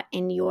lot,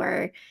 and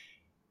your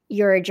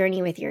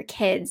journey with your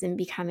kids and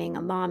becoming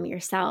a mom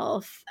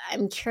yourself.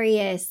 I'm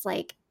curious,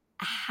 like,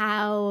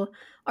 how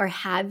or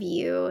have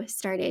you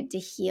started to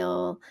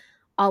heal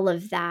all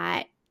of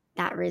that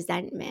that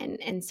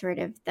resentment and sort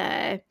of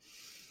the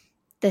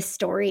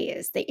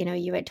stories that, you know,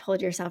 you had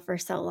told yourself for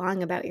so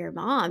long about your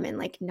mom and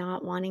like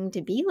not wanting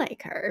to be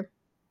like her.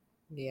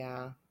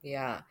 Yeah.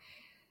 Yeah.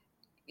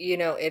 You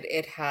know,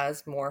 it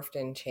has morphed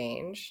and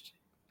changed.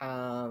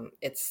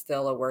 It's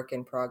still a work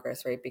in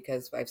progress, right?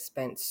 Because I've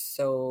spent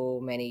so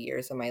many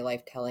years of my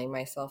life telling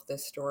myself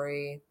this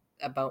story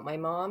about my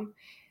mom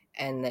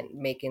and then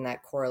making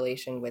that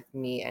correlation with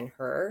me and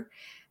her.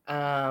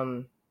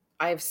 Um,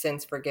 I've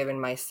since forgiven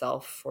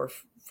myself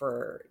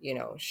for, you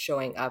know,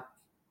 showing up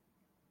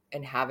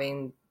and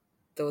having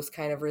those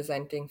kind of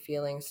resenting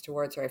feelings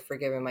towards her. I've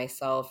forgiven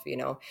myself. You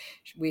know,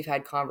 we've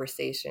had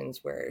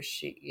conversations where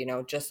she, you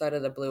know, just out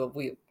of the blue,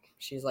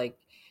 she's like,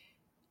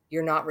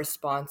 "You're not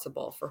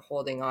responsible for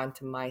holding on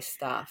to my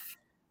stuff."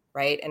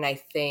 Right. And I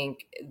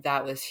think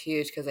that was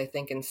huge because I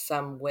think in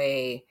some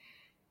way,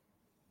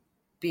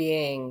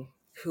 being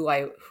who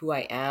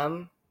I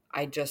am,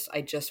 I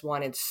just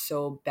wanted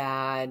so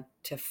bad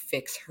to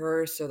fix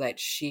her so that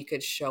she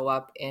could show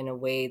up in a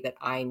way that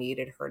I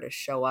needed her to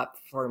show up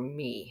for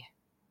me.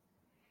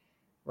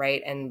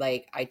 Right. And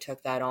like I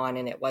took that on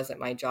and it wasn't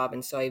my job.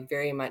 And so I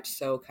very much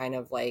so kind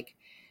of like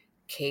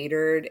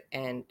catered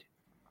and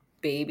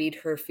babied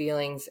her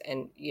feelings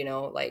and, you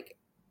know, like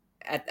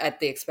at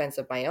the expense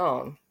of my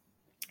own.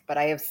 But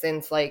I have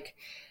since like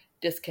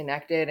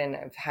disconnected and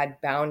I've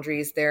had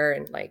boundaries there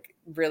and like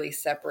really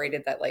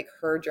separated that like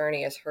her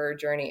journey is her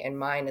journey and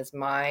mine is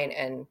mine.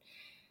 And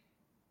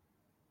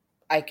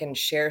I can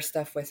share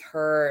stuff with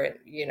her,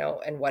 you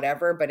know, and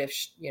whatever. But if,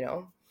 you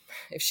know,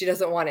 if she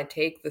doesn't want to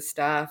take the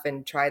stuff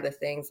and try the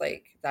things,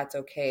 like that's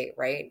okay.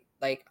 Right.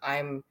 Like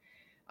I'm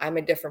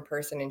a different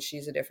person and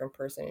she's a different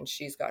person and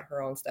she's got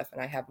her own stuff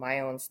and I have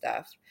my own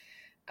stuff.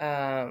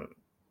 Um,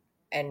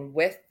 and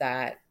with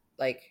that,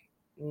 like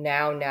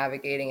now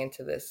navigating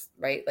into this,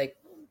 right? Like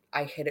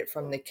I hid it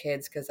from the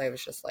kids because I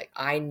was just like,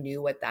 I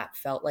knew what that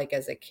felt like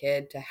as a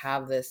kid to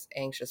have this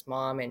anxious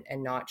mom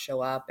and not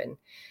show up. And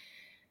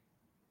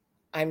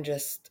I'm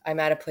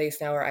at a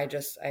place now where I'm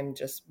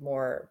just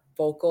more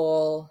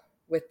vocal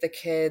with the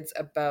kids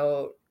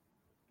about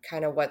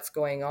kind of what's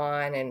going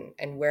on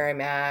and where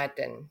I'm at.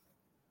 And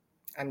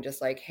I'm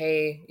just like,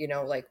 hey, you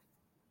know, like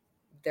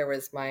there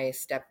was my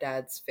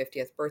stepdad's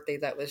 50th birthday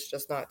that was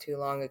just not too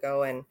long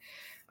ago. And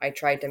I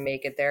tried to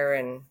make it there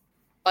and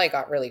I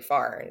got really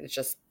far. It's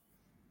just,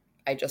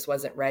 I just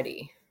wasn't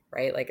ready,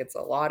 right? Like it's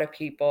a lot of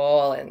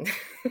people and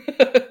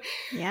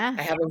Yeah.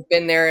 I haven't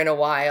been there in a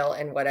while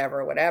and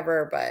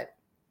whatever. But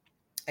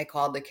I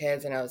called the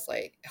kids and I was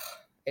like,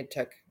 it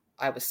took,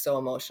 I was so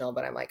emotional,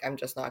 but I'm like, I'm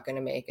just not going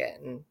to make it.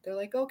 And they're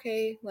like,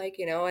 okay, like,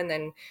 you know, and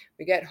then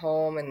we get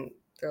home and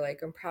they're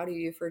like, I'm proud of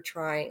you for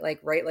trying, like,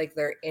 right. Like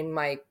they're in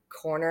my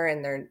corner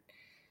and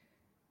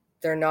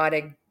they're not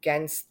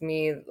against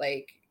me.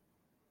 Like,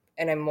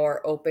 and I'm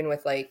more open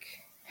with like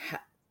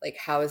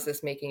how is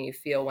this making you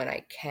feel when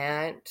I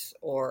can't,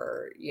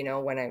 or you know,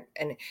 when I,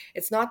 and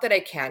it's not that I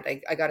can't,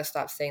 I got to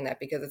stop saying that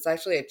because it's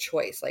actually a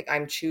choice. Like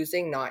I'm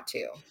choosing not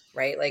to,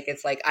 right? Like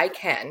it's like I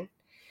can,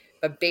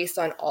 but based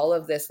on all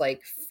of this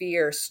like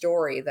fear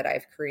story that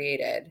I've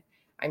created,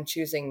 I'm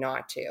choosing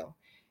not to.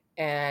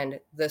 And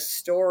the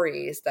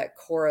stories that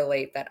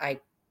correlate that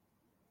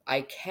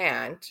I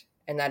can't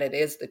and that it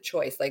is the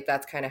choice. Like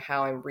that's kind of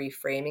how I'm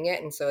reframing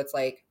it. And so it's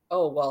like,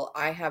 oh, well,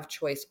 I have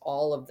choice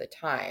all of the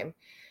time.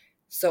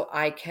 So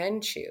I can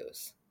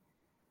choose.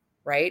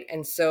 Right.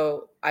 And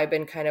so I've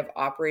been kind of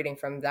operating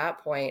from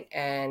that point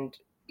and,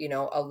 you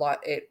know, a lot,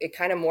 it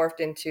kind of morphed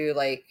into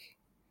like,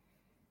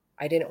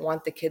 I didn't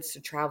want the kids to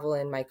travel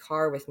in my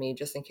car with me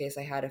just in case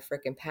I had a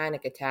freaking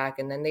panic attack.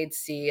 And then they'd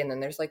see, and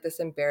then there's like this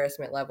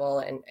embarrassment level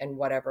and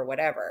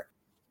whatever.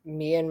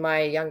 Me and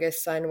my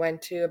youngest son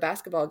went to a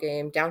basketball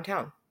game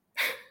downtown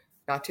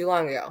not too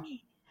long ago.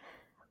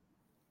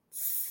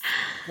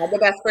 Had the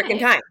best freaking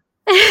I, time.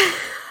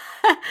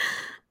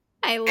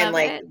 I And love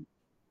like it.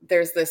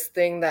 there's this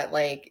thing that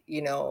like,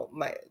 you know,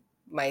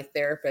 my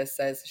therapist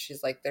says,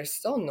 she's like, there's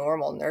still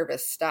normal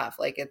nervous stuff.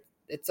 Like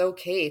it's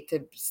okay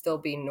to still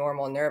be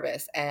normal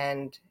nervous.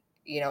 And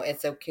you know,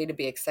 it's okay to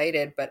be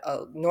excited, but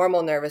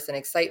normal nervous and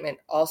excitement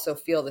also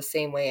feel the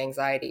same way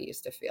anxiety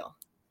used to feel.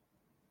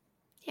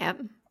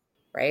 Yep.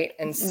 Right.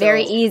 And It's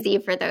very so, easy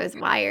for those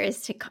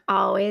wires to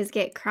always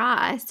get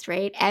crossed,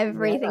 right?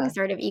 Everything yeah.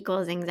 sort of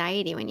equals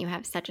anxiety when you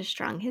have such a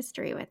strong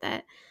history with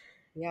it.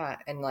 Yeah.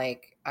 And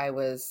like I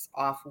was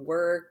off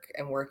work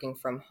and working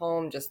from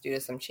home just due to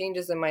some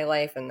changes in my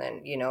life. And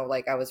then, you know,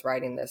 like I was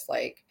writing this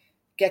like,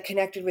 get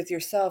connected with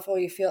yourself. Oh,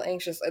 you feel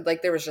anxious.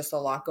 Like there was just a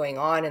lot going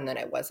on. And then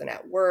I wasn't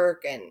at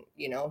work. And,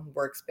 you know,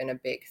 work's been a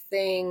big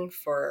thing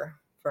for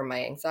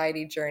my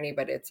anxiety journey.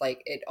 But it's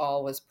like it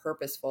all was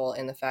purposeful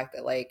in the fact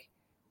that like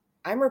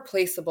I'm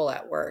replaceable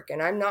at work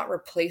and I'm not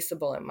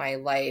replaceable in my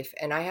life.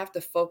 And I have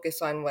to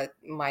focus on what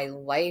my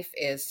life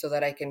is so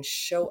that I can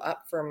show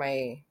up for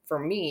me,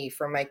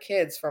 for my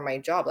kids, for my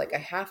job. Like I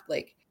have,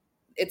 like,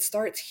 it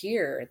starts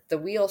here. The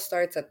wheel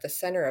starts at the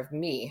center of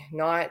me,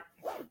 not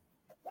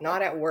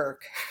at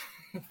work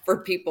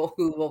for people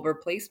who will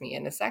replace me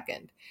in a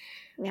second.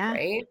 Yeah.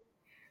 Right.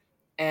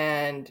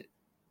 And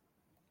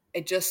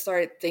I just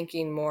started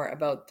thinking more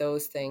about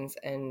those things.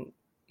 And,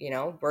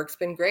 work's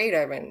been great.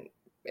 I mean,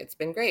 it's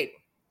been great.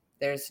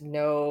 There's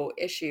no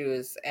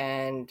issues.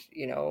 And,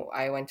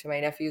 I went to my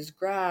nephew's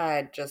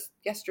grad just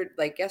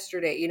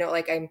yesterday,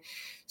 I'm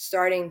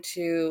starting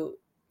to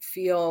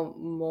feel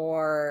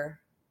more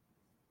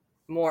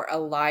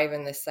alive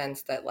in the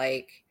sense that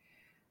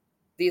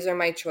these are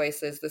my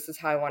choices. This is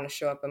how I want to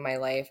show up in my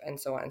life, and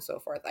so on and so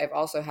forth. I've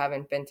also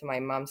haven't been to my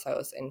mom's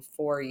house in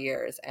 4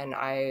 years, and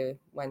I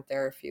went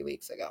there a few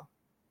weeks ago.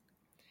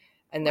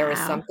 And there was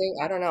Wow. something,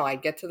 I don't know,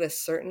 I'd get to this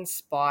certain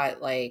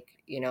spot,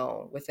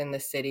 within the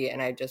city,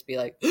 and I'd just be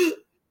like,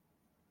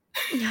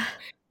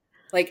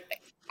 like,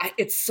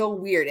 it's so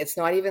weird. It's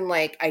not even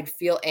like I'd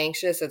feel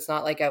anxious. It's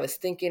not like I was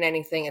thinking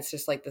anything. It's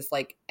just like this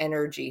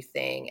energy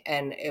thing.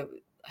 And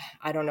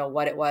I don't know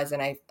what it was.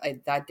 And I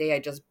that day I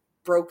just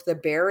broke the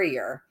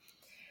barrier.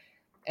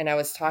 And I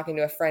was talking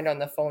to a friend on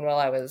the phone while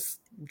I was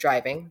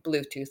driving,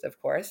 Bluetooth, of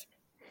course.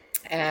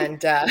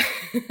 And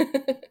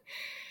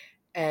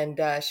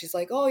she's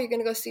like, "Oh, you're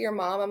gonna go see your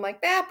mom?" I'm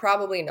like, "Nah,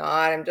 probably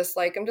not. I'm just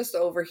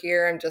over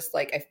here. I'm just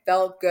like, I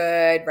felt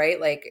good, right?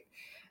 Like,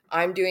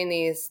 I'm doing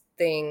these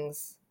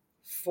things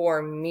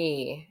for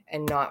me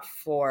and not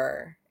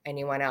for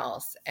anyone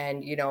else."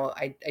 And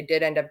I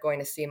did end up going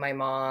to see my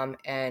mom,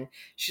 and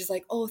she's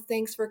like, "Oh,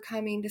 thanks for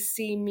coming to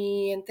see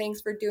me, and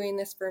thanks for doing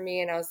this for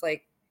me." And I was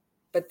like,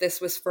 "But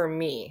this was for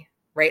me,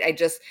 right?"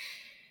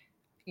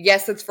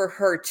 Yes, it's for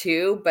her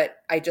too, but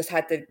I just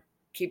had to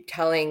keep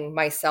telling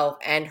myself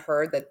and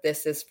her that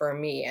this is for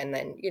me. And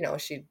then,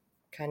 she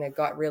kind of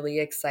got really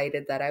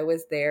excited that I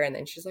was there. And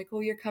then she's like,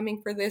 "Oh, you're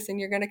coming for this and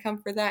you're going to come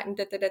for that." And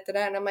da, da, da, da,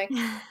 da. And I'm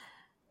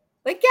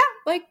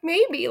yeah,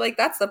 maybe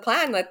that's the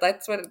plan.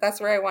 That's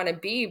where I want to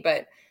be.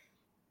 But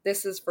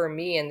this is for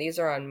me, and these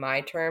are on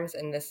my terms.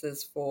 And this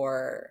is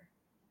for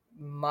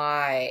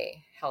my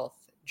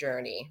health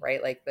journey,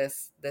 right?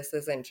 This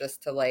isn't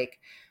just to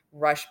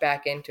rush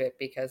back into it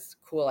because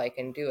cool, I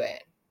can do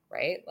it,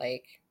 right?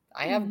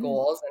 I have Mhm.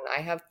 goals and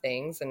I have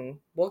things, and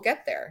we'll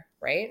get there,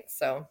 right?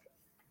 So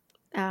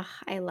Oh,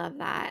 I love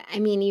that. I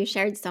mean, you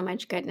shared so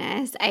much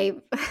goodness.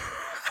 There's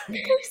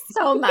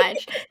so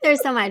much.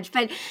 There's so much.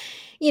 But,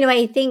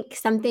 I think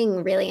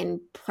something really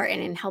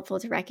important and helpful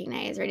to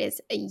recognize, right,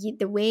 is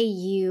the way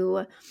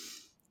you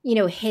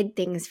hid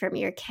things from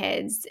your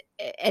kids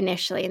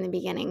initially in the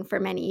beginning for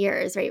many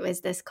years, right,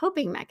 was this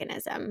coping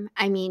mechanism.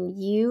 I mean,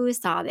 you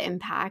saw the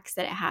impacts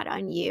that it had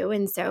on you.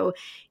 And so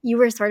you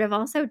were sort of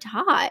also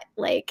taught,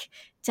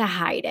 to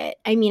hide it.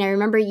 I mean, I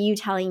remember you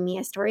telling me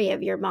a story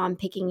of your mom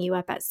picking you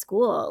up at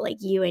school,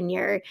 like you and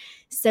your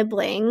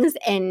siblings,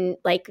 and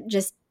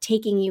just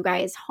taking you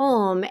guys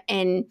home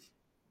and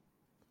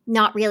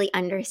not really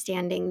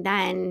understanding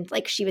then,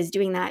 she was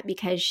doing that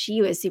because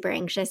she was super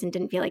anxious and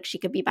didn't feel like she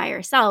could be by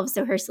herself.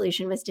 So her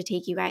solution was to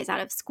take you guys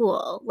out of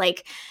school.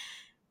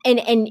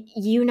 And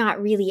you not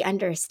really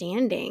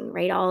understanding,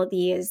 right, all of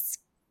these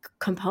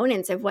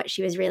components of what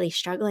she was really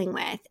struggling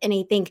with. And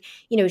I think,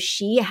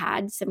 she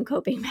had some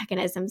coping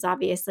mechanisms,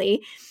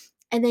 obviously.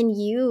 And then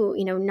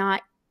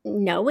not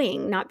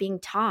knowing, not being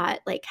taught,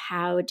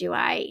 how do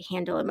I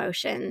handle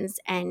emotions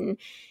and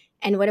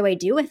what do I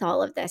do with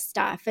all of this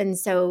stuff? And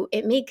so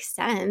it makes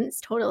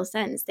sense, total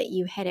sense, that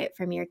you hid it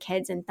from your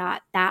kids and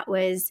thought that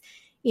was,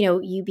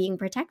 you being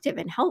protective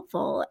and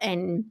helpful.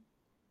 And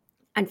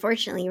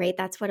unfortunately, right,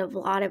 that's what a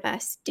lot of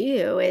us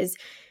do is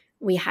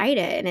we hide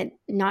it. And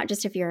not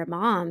just if you're a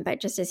mom, but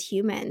just as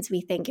humans,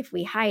 we think if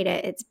we hide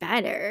it, it's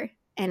better.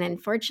 And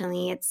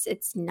unfortunately,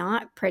 it's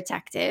not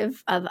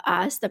protective of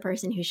us, the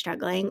person who's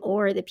struggling,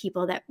 or the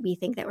people that we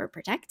think that we're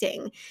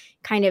protecting.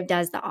 Kind of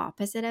does the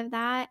opposite of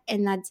that.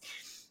 And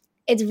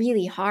it's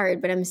really hard,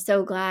 but I'm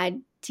so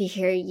glad to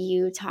hear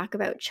you talk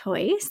about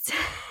choice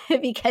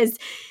because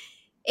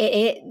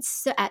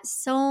it's at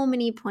so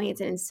many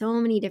points and in so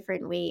many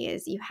different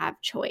ways you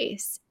have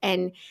choice.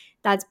 And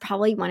that's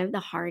probably one of the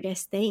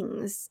hardest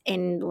things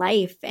in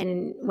life.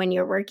 And when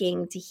you're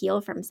working to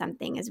heal from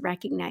something is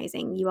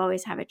recognizing you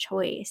always have a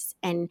choice.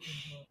 And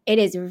mhm. it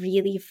is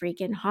really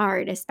freaking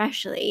hard,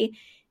 especially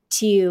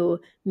to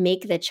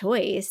make the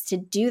choice to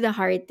do the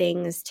hard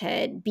things,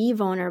 to be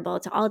vulnerable,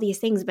 to all these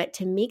things, but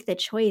to make the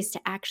choice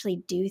to actually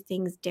do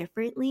things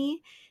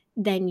differently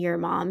than your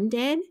mom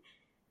did,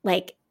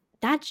 like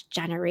that's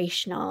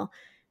generational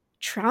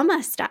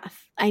trauma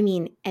stuff. I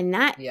mean, and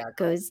that Yeah,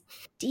 girl. goes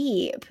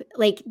deep,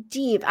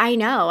 deep. I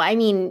know. I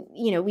mean,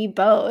 we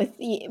both,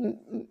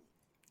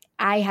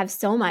 I have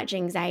so much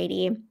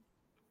anxiety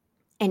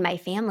in my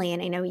family.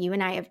 And I know you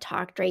and I have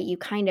talked, right? You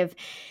kind of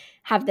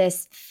have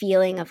this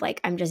feeling of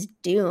I'm just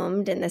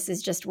doomed and this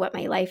is just what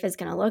my life is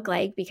going to look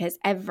like because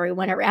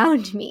everyone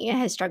around me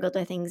has struggled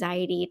with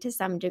anxiety to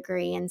some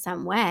degree in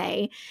some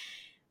way.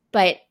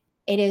 But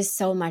it is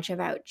so much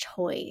about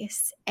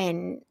choice.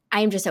 And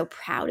I'm just so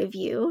proud of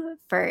you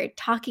for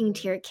talking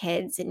to your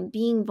kids and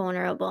being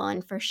vulnerable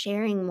and for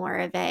sharing more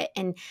of it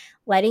and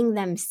letting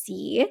them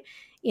see,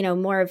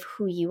 more of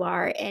who you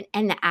are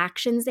and the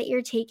actions that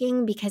you're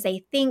taking. Because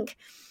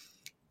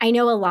I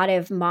know a lot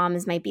of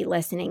moms might be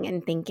listening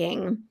and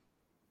thinking,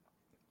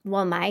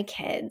 well, my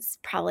kids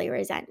probably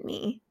resent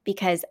me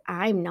because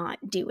I'm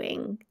not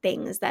doing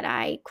things that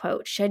I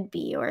quote should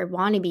be or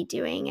want to be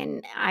doing.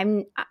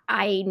 And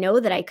I know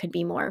that I could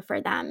be more for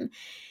them.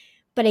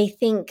 But I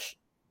think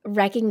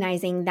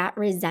recognizing that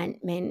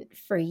resentment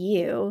for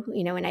you,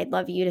 and I'd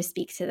love you to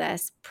speak to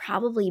this,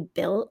 probably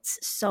built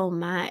so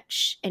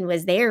much and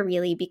was there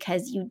really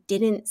because you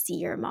didn't see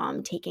your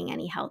mom taking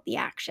any healthy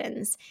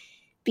actions,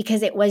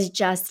 because it was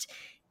just,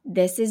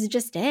 this is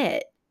just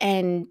it.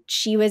 And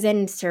she was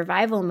in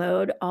survival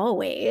mode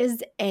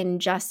always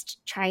and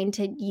just trying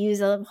to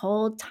use a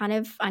whole ton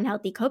of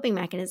unhealthy coping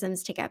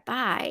mechanisms to get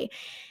by.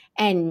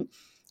 And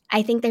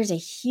I think there's a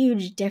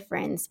huge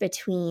difference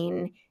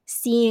between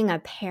seeing a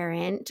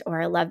parent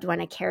or a loved one,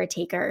 a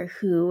caretaker,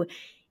 who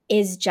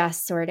is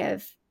just sort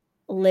of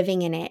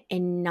living in it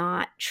and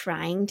not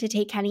trying to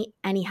take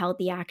any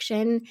healthy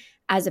action,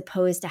 as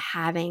opposed to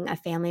having a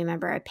family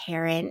member, a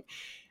parent,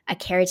 a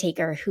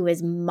caretaker who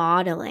is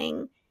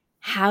modeling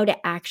how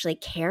to actually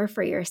care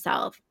for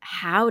yourself,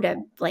 how to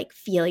like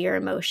feel your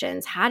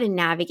emotions, how to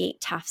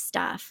navigate tough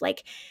stuff.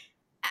 Like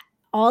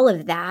all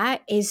of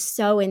that is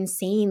so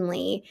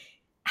insanely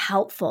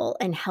helpful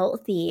and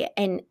healthy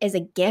and is a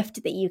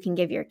gift that you can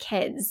give your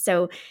kids.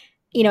 So,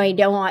 I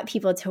don't want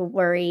people to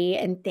worry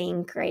and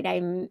think, right,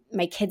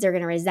 my kids are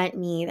going to resent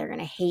me, they're going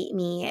to hate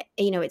me.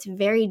 It's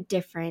very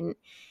different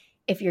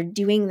if you're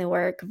doing the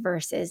work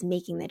versus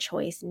making the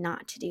choice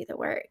not to do the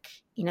work.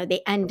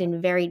 They end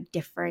in very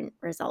different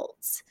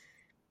results.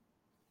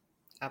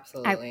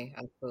 Absolutely.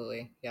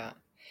 Absolutely. Yeah.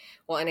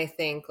 Well, and I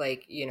think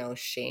like,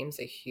 shame's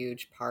a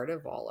huge part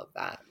of all of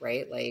that,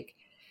 right? Like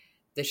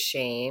the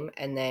shame,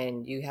 and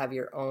then you have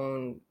your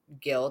own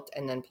guilt,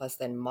 and then plus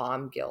then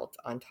mom guilt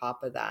on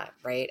top of that,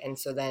 right? And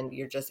so then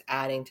you're just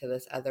adding to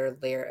this other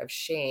layer of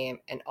shame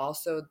and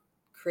also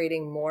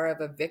creating more of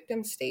a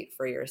victim state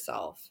for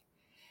yourself,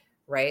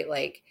 right?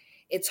 Like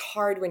it's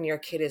hard when your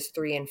kid is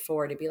 3 and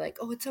 4 to be like,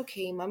 oh, it's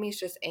okay, mommy's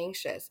just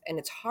anxious. And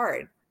it's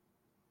hard,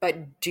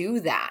 but do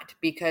that,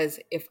 because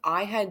if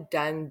I had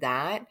done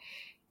that,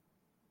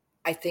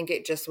 I think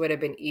it just would have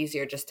been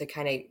easier just to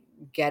kind of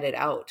get it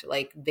out.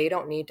 Like they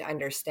don't need to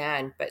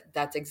understand, but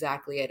that's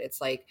exactly it.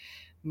 It's like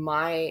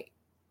my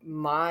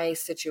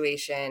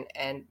situation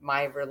and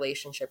my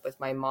relationship with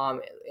my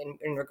mom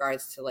in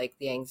regards to like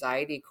the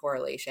anxiety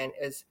correlation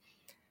is,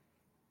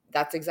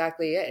 that's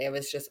exactly it. It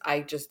was just,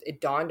 it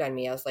dawned on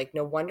me. I was like,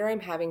 no wonder I'm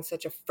having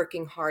such a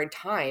freaking hard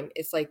time.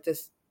 It's like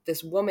this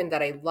woman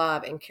that I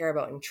love and care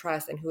about and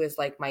trust, and who is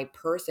like my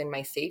person,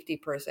 my safety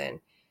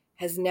person,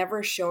 has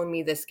never shown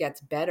me this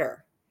gets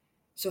better.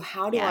 So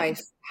Yeah.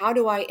 how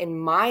do I in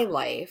my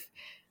life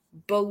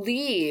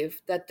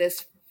believe that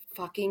this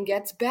fucking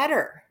gets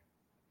better?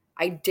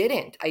 I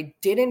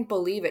didn't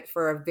believe it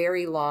for a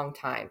very long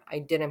time. I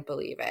didn't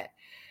believe it.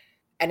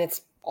 And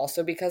it's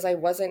also because I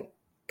wasn't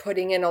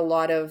putting in a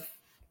lot of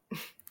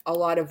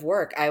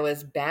work. I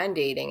was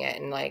band-aiding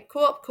it and like,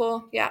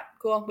 cool, yeah,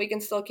 cool. We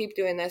can still keep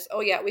doing this.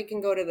 Oh yeah, we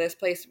can go to this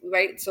place,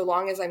 right? So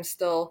long as I'm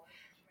still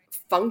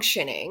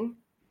functioning,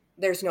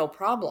 there's no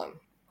problem.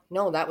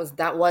 No, that was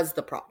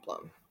the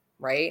problem,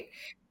 right?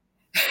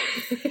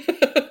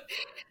 That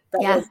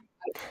Yeah. was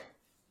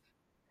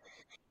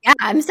Yeah,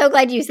 I'm so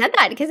glad you said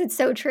that because it's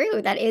so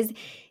true.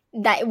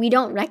 That we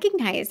don't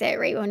recognize it,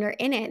 right, when we're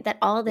in it, that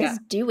all yeah. this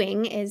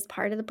doing is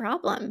part of the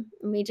problem.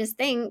 We just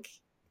think,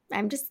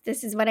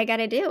 this is what I got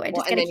to do. I Well, just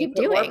got and to then you keep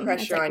put more doing. And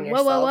it's pressure like, on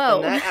whoa, whoa,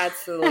 yourself, then whoa. that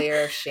adds to the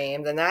layer of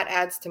shame, then that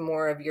adds to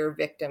more of your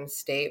victim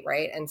state,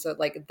 right? And so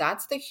like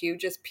that's the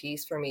hugest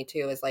piece for me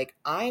too, is like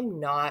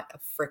I'm not a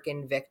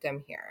freaking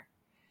victim here.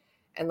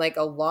 And like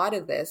a lot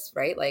of this,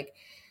 right? Like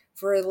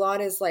for a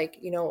lot is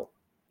like,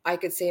 I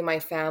could say my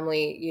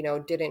family,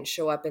 didn't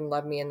show up and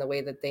love me in the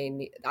way that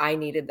I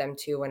needed them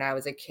to when I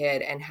was a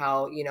kid, and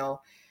how,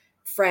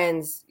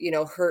 friends,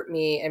 hurt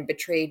me and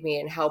betrayed me,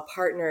 and how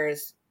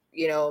partners,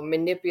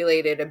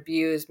 manipulated,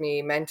 abused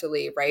me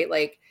mentally, right?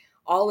 Like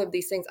all of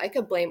these things, I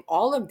could blame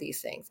all of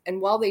these things.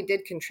 And while they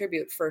did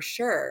contribute for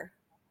sure,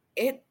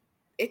 it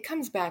it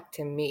comes back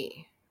to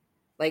me.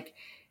 Like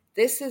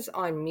this is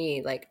on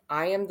me. Like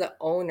I am the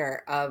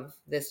owner of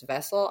this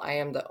vessel. I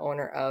am the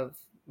owner of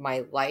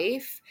my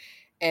life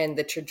and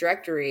the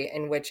trajectory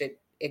in which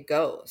it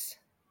goes.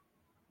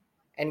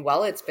 And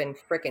while it's been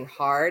freaking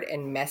hard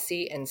and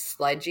messy and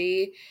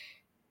sludgy,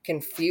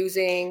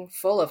 confusing,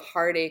 full of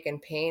heartache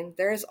and pain,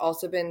 there's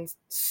also been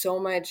so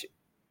much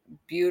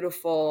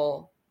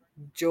beautiful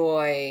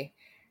joy,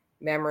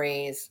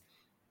 memories.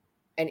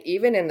 And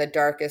even in the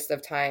darkest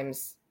of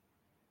times,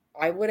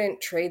 I wouldn't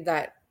trade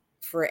that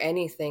for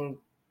anything,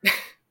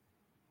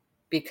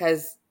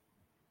 because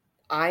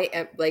I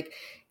am like,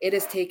 it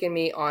has taken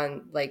me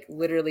on like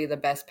literally the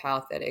best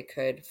path that it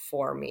could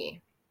for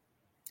me.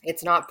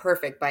 It's not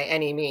perfect by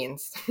any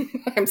means.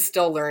 I'm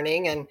still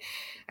learning and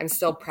I'm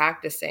still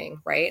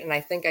practicing, right? And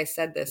I think I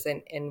said this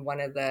in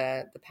one of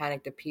the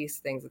panic to peace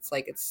things. It's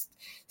like it's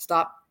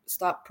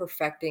stop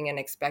perfecting and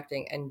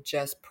expecting and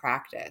just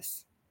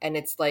practice. And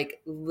it's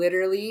like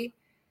literally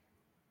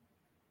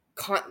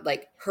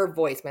like her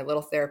voice, my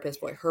little therapist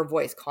voice, her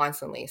voice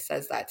constantly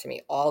says that to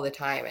me all the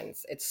time. And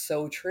it's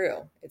so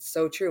true. It's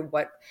so true.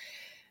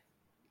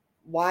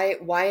 Why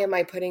am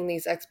I putting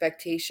these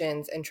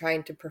expectations and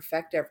trying to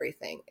perfect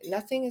everything?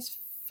 Nothing's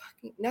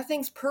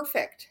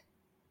perfect.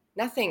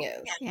 Nothing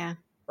is. Yeah.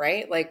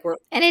 Right? Like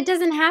and it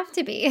doesn't have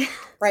to be.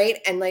 right.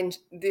 And then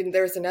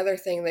there's another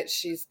thing that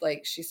she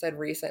said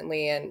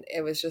recently, and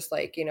it was just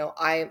like,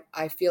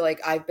 I feel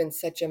like I've been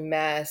such a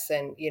mess,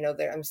 and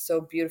that I'm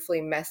so beautifully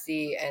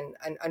messy and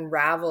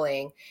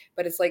unraveling.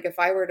 But it's like, if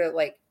I were to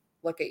like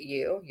look at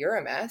you, you're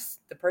a mess.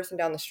 The person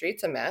down the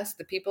street's a mess.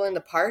 The people in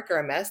the park are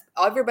a mess.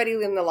 Everybody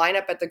in the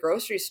lineup at the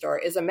grocery store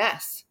is a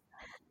mess.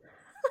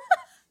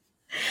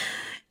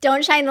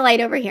 Don't shine the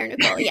light over here,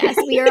 Nicole. Yes,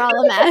 we are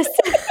all a mess.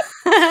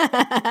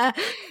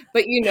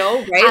 But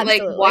right?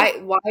 Like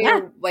Absolutely. why Yeah.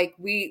 are like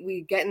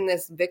we get in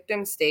this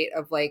victim state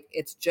of like,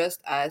 it's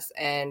just us,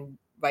 and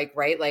like,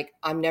 right, like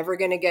I'm never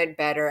gonna get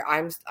better.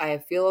 I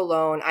feel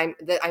alone.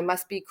 I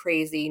must be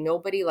crazy.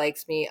 Nobody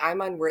likes me. I'm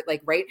unworthy.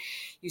 Like, right?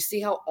 You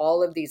see how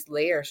all of these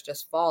layers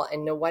just fall,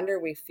 and no wonder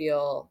we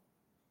feel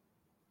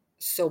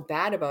so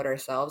bad about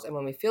ourselves. And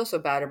when we feel so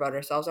bad about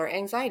ourselves, our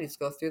anxieties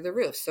go through the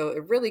roof. So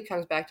it really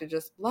comes back to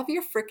just love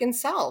your freaking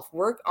self.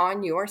 Work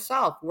on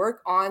yourself.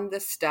 Work on the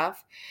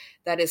stuff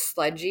that is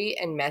sludgy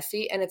and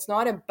messy. And it's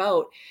not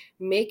about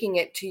making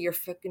it to your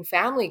freaking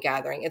family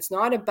gathering. It's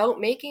not about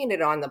making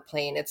it on the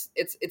plane. It's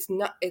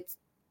not, it's,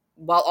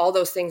 while all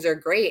those things are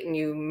great and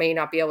you may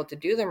not be able to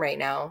do them right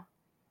now,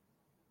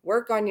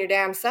 work on your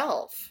damn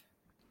self.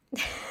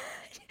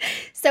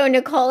 So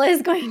Nicole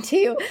is going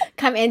to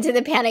come into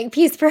the Panic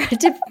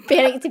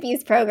to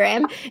Peace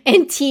program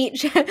and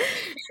teach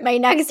my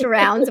next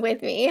rounds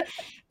with me.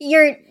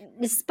 You're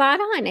spot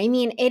on. I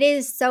mean, it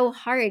is so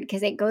hard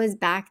because it goes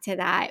back to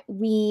that.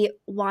 We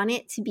want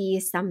it to be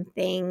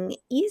something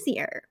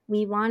easier.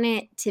 We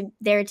want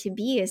there to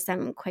be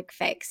some quick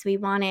fix. We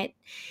want it,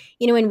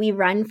 when we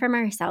run from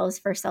ourselves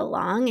for so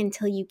long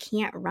until you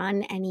can't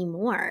run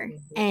anymore.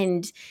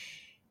 Mm-hmm.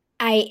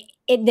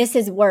 And this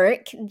is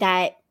work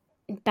that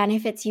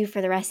benefits you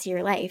for the rest of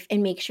your life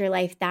and makes your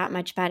life that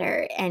much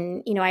better.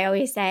 And, I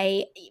always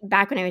say,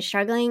 back when I was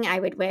struggling, I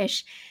would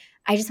wish,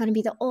 I just want to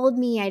be the old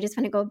me. I just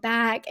want to go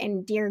back.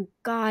 And dear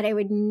God, I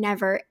would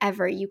never,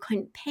 ever, you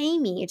couldn't pay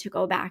me to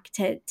go back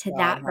to God,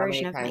 that how many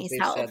version of times we've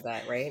myself. said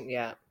that, right?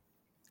 Yeah.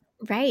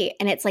 Right.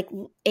 And it's like,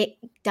 it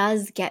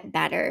does get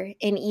better.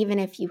 And even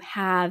if you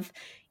have,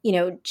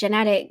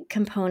 genetic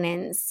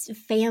components,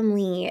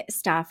 family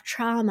stuff,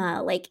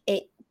 trauma, like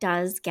it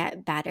does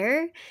get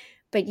better,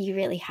 but you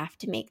really have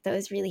to make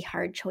those really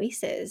hard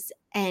choices.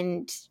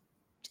 And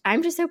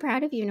I'm just so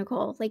proud of you,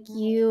 Nicole. Like,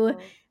 you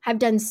have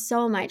done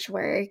so much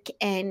work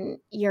and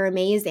you're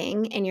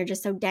amazing and you're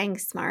just so dang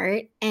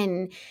smart.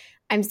 And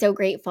I'm so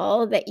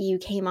grateful that you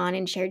came on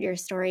and shared your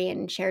story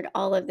and shared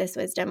all of this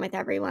wisdom with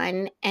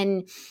everyone.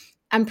 And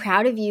I'm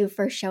proud of you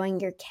for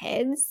showing your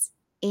kids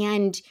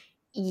and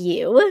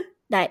you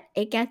that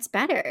it gets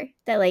better,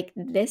 that like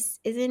this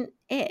isn't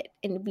it.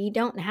 And we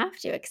don't have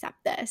to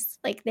accept this.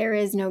 Like, there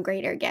is no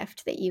greater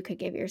gift that you could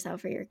give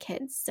yourself or your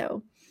kids.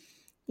 So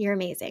you're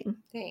amazing.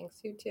 Thanks.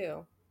 You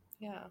too.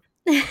 Yeah.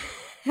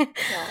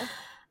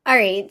 All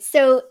right.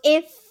 So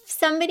if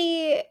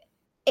somebody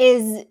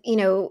is,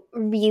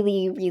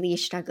 really, really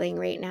struggling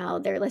right now,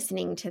 they're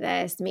listening to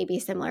this, maybe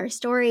similar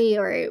story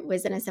or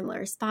was in a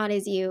similar spot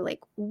as you, like,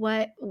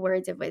 what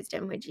words of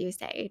wisdom would you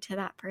say to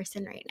that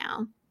person right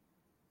now?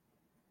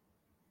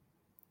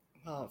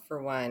 Well,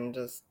 for one,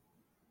 just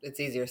it's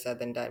easier said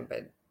than done,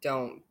 but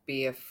don't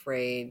be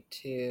afraid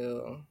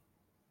to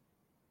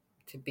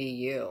be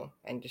you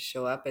and to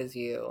show up as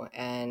you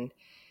and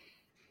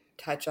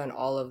touch on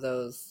all of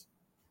those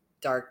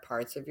dark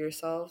parts of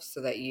yourself so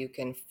that you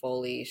can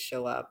fully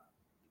show up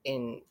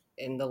in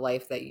the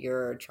life that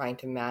you're trying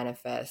to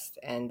manifest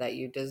and that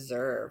you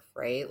deserve,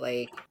 right?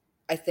 Like,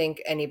 I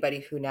think anybody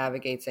who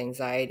navigates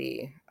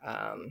anxiety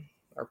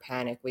or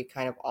panic, we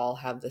kind of all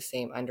have the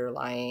same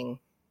underlying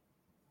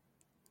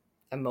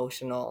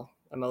emotional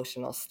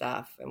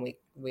stuff, and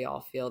we all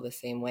feel the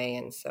same way.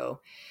 And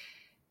so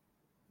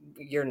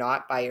you're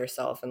not by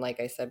yourself. And like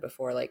I said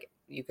before, like,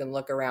 you can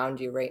look around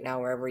you right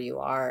now wherever you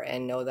are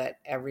and know that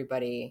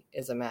everybody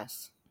is a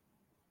mess.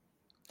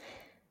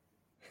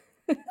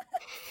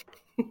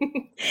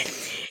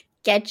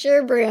 Get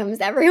your brooms.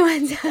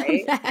 Everyone's a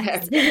Right?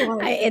 mess.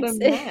 Everyone is a It's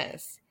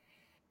mess.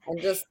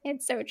 And just,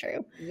 it's so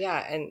true.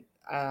 yeah. And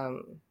I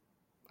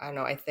don't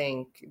know, I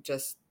think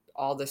just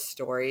all the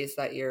stories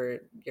that you're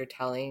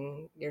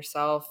telling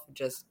yourself,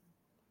 just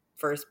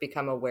first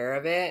become aware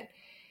of it.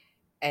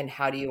 And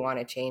how do you want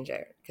to change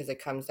it? Because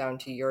it comes down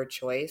to your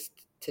choice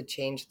to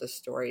change the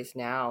stories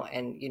now.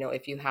 And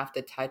if you have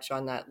to touch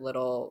on that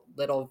little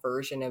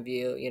version of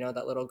you,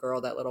 that little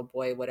girl, that little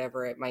boy,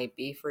 whatever it might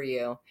be for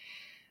you,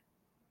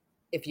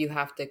 if you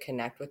have to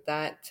connect with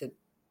that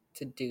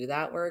to do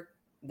that work,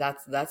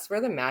 that's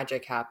where the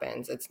magic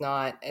happens. It's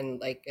not, and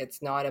like,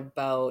 it's not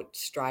about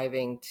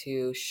striving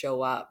to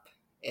show up.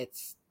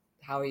 It's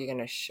how are you going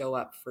to show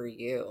up for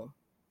you?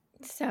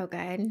 So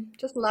good.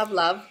 Just love,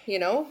 love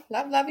yourself.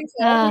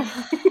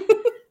 Oh,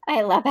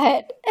 I love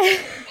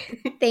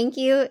it. Thank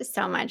you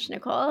so much,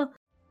 Nicole.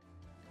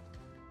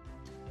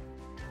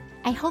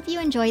 I hope you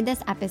enjoyed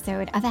this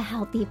episode of A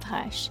Healthy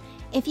Push.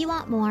 If you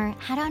want more,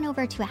 head on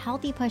over to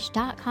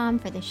ahealthypush.com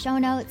for the show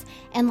notes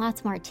and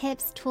lots more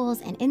tips,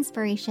 tools, and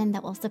inspiration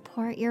that will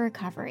support your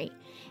recovery.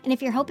 And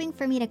if you're hoping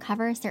for me to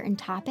cover a certain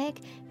topic,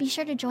 be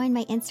sure to join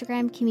my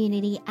Instagram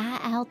community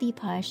at A Healthy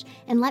Push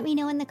and let me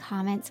know in the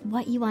comments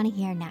what you want to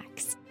hear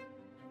next.